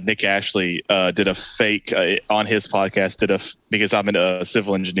Twitter, Nick Ashley did a fake on his podcast. Because I'm a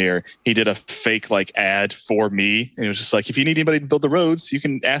civil engineer, he did a fake like ad for me, and it was just like, if you need anybody to build the roads, you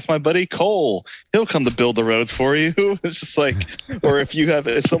can ask my buddy Cole. He'll come to build the roads for you. It's just like, or if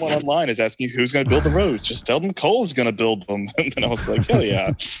someone online is asking you who's going to build the roads, just tell them Cole's going to build them. And I was like, hell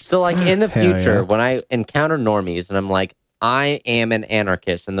yeah. So, like, in the Hell future, yeah. when I encounter normies and I'm like, I am an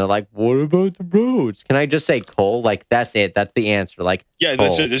anarchist, and they're like, what about the roads? Can I just say Cole? Like, that's it. That's the answer. Like, Yeah,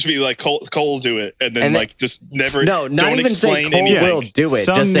 Cole. this should be like Cole will do it, and then And like just never. No, not don't even say explain Cole anything. will do it.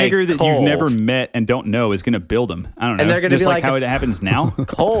 Some Just say nigger that Cole. you've never met and don't know is going to build them. I don't know. And they're gonna just be like like how it happens now.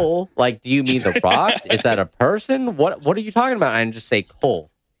 Cole, like, do you mean The Rock? Is that a person? What are you talking about? And just say Cole.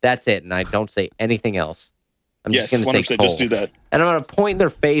 That's it. And I don't say anything else. I'm Yes, just going to say 100% Cole. just do that. And I'm going to point in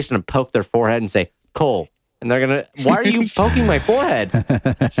their face and poke their forehead and say Cole. And they're going to, why are you poking my forehead?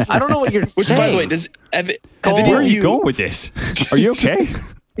 I don't know what you're Which, saying. by the way, have Cole. any Where are of you going with this? Are you okay?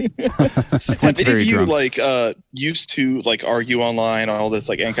 Have any very of you drunk. like used to like argue online on all this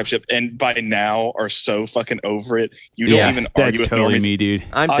like ANCAP shit, and by now are so fucking over it? You don't Yeah, even That's argue with totally normies. me, dude.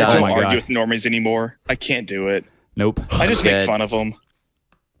 I'm I done. don't my argue God. with normies anymore. I can't do it. Nope. I just Good. make fun of them.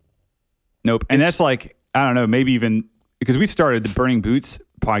 Nope. And It's- that's like, I don't know, maybe even because we started the Burning Boots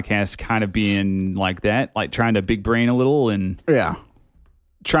podcast kind of being like that, like trying to big brain a little and Yeah.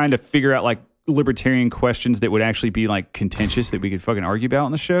 trying to figure out like libertarian questions that would actually be like contentious that we could fucking argue about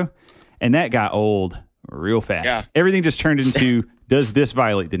on the show. And that got old real fast. Yeah. Everything just turned into, does this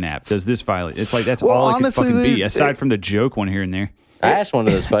violate the NAP? Does this violate? It's like, that's Well, all it honestly, could fucking be, dude, aside from the joke one here and there. I asked one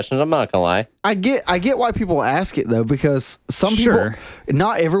of those questions. I'm not gonna lie. I get why people ask it though, because some Sure. people,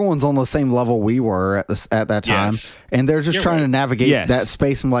 not everyone's on the same level we were at that time, Yes. and they're just You're trying right. to navigate Yes. that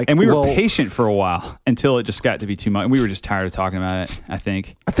space. I'm like, And we were well, patient for a while until it just got to be too much. We were just tired of talking about it, I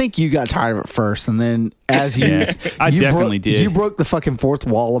think. I think you got tired of it first, and then as you, Yeah, I you definitely did. You broke the fucking fourth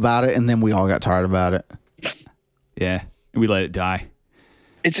wall about it, and then we all got tired about it. Yeah. We let it die.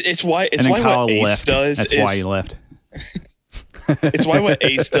 It's why And then Kyle what Ace left. does That's is why he left. it's why what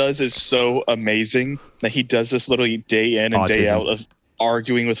Ace does is so amazing that he does this literally day in and day Autism. out of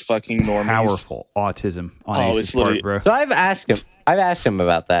arguing with fucking normies. Powerful autism on Oh, Ace's it's literally- part, bro. So I've asked him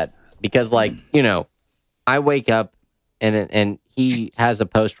about that because, like, you know, I wake up and he has a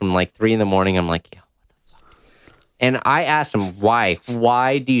post from like 3 a.m. I'm like, yo, what the fuck? And I asked him why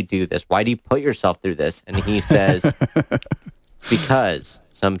do you do this? Why do you put yourself through this? And he says, it's because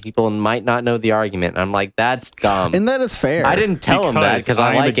some people might not know the argument. And I'm like, that's dumb. And that is fair. I didn't tell him that because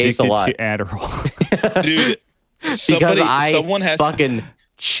I I'm like Ace a addicted lot. to Adderall. Dude, Because someone has fucking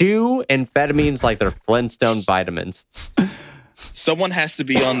chew amphetamines like they're Flintstone vitamins. someone has to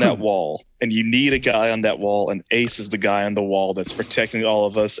be on that wall, and you need a guy on that wall, and Ace is the guy on the wall that's protecting all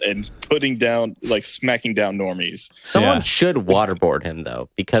of us and putting down, like, smacking down normies. Someone Yeah. should waterboard him though,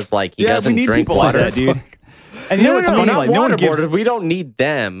 because like he Yeah, we doesn't need drink people water. like that, dude. And you know what's funny? not Like, no one gives waterboarded. We don't need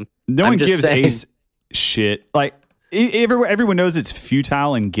them. no I'm one just gives saying. Ace shit. Like everyone knows it's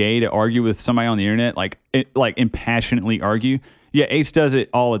futile and gay to argue with somebody on the internet, like and passionately argue. Yeah, Ace does it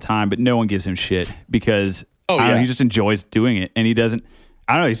all the time, but no one gives him shit because I don't know, he just enjoys doing it, and he doesn't.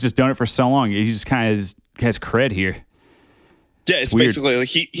 I don't know. He's just done it for so long. He just kind of has cred here. Yeah, it's weird. basically like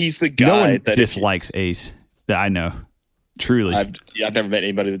he's the guy No one that dislikes Ace that I know. Truly, I've never met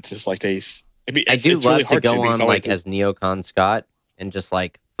anybody that disliked Ace. I mean, I do it's love really to hard go because on all I like do- as Neocon Scott and just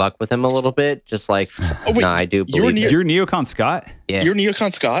like fuck with him a little bit. Just like, Oh, wait, nah, I do you were believe near- it. you're Neocon Scott. Yeah, You're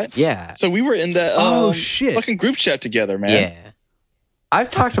Neocon Scott? yeah, So we were in that Shit. fucking group chat together, man. yeah. I've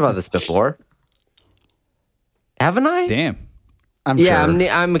talked about this before, haven't I? Damn, I'm Yeah, sure.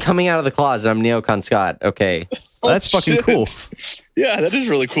 I'm coming out of the closet. I'm Neocon Scott. Okay. that's fucking shit. cool. Yeah, that is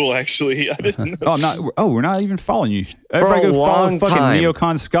really cool, actually. I didn't know. Oh, I'm not. Oh, we're not even following you. Everybody a go follow long fucking time.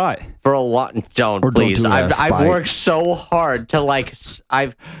 Neocon Scott. For a lot, don't Or don't please. do it out of I've spite. worked so hard to like.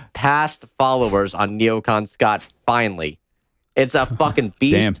 I've passed followers on Neocon Scott. Finally, it's a fucking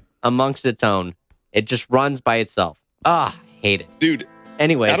beast Damn. amongst its own. It just runs by itself. Hate it. Dude,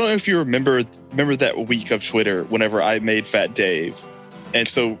 Anyways, I don't know if you remember that week of Twitter whenever I made Fat Dave. And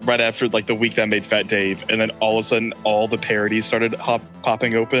so right after like the week that I made Fat Dave, and then all of a sudden all the parodies started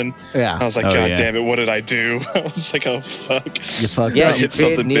popping open. Yeah, I was like, Oh, God yeah. damn it, what did I do? I was like, oh fuck. you fucked yeah, up. you hit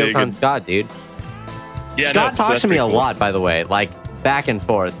created something big Neocon and- Scott, dude. Yeah, Scott no, talks that's to me a pretty cool. lot, by the way, like back and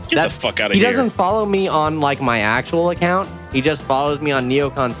forth. Get the fuck out of He here. doesn't follow me on like my actual account. He just follows me on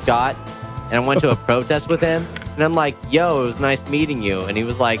Neocon Scott. And I went to a protest with him, and I'm like, "Yo, it was nice meeting you." And he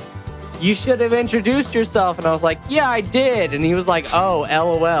was like, "You should have introduced yourself." And I was like, "Yeah, I did." And he was like, "Oh,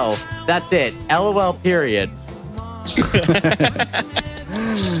 LOL. That's it. LOL. Period."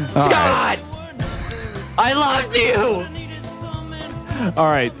 Scott, I loved you. All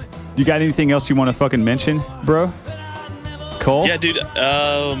right, you got anything else you want to fucking mention, bro? Cole? Yeah, dude.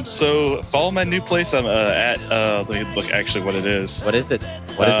 So follow my new place. I'm at. Let me look actually what it is. What is it?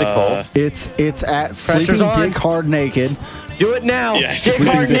 What is it, Cole? It's at Sleeping on. Dick Hard Naked. Do it now. Yeah, Dick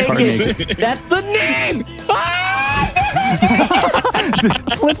Sleeping Hard Dick Hard Naked. That's the name.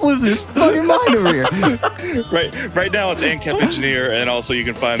 Flint's losing his fucking mind over here. Right now it's ANCAP Engineer, and also you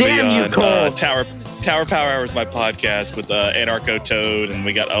can find Damn me you, on Cole. Tower Power Hour is my podcast with Anarcho Toad, and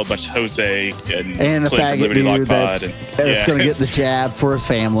we got a bunch of Jose and And a Clint from faggot Liberty Lock dude Pod, that's and- going to get the jab for his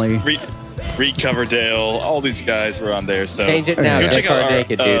family. Reed Coverdale, all these guys were on there. So Change it now. Go Dick check out Hard our,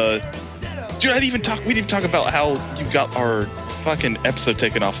 Naked, dude. dude. We didn't even talk about how you got our fucking episode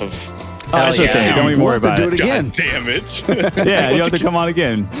taken off of. Oh, that's Hell okay. yeah. Don't even We'll worry have to about do it. it again. God damn it! Yeah, you have to come on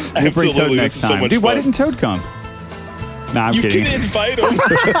again. We'll bring Toad Absolutely, next this is so time. much Dude, why fun. didn't Toad come? Nah, I'm You kidding. didn't invite him.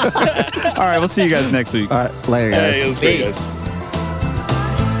 All right, we'll see you guys next week. All right, later, guys. Hey, it was great, Peace. guys.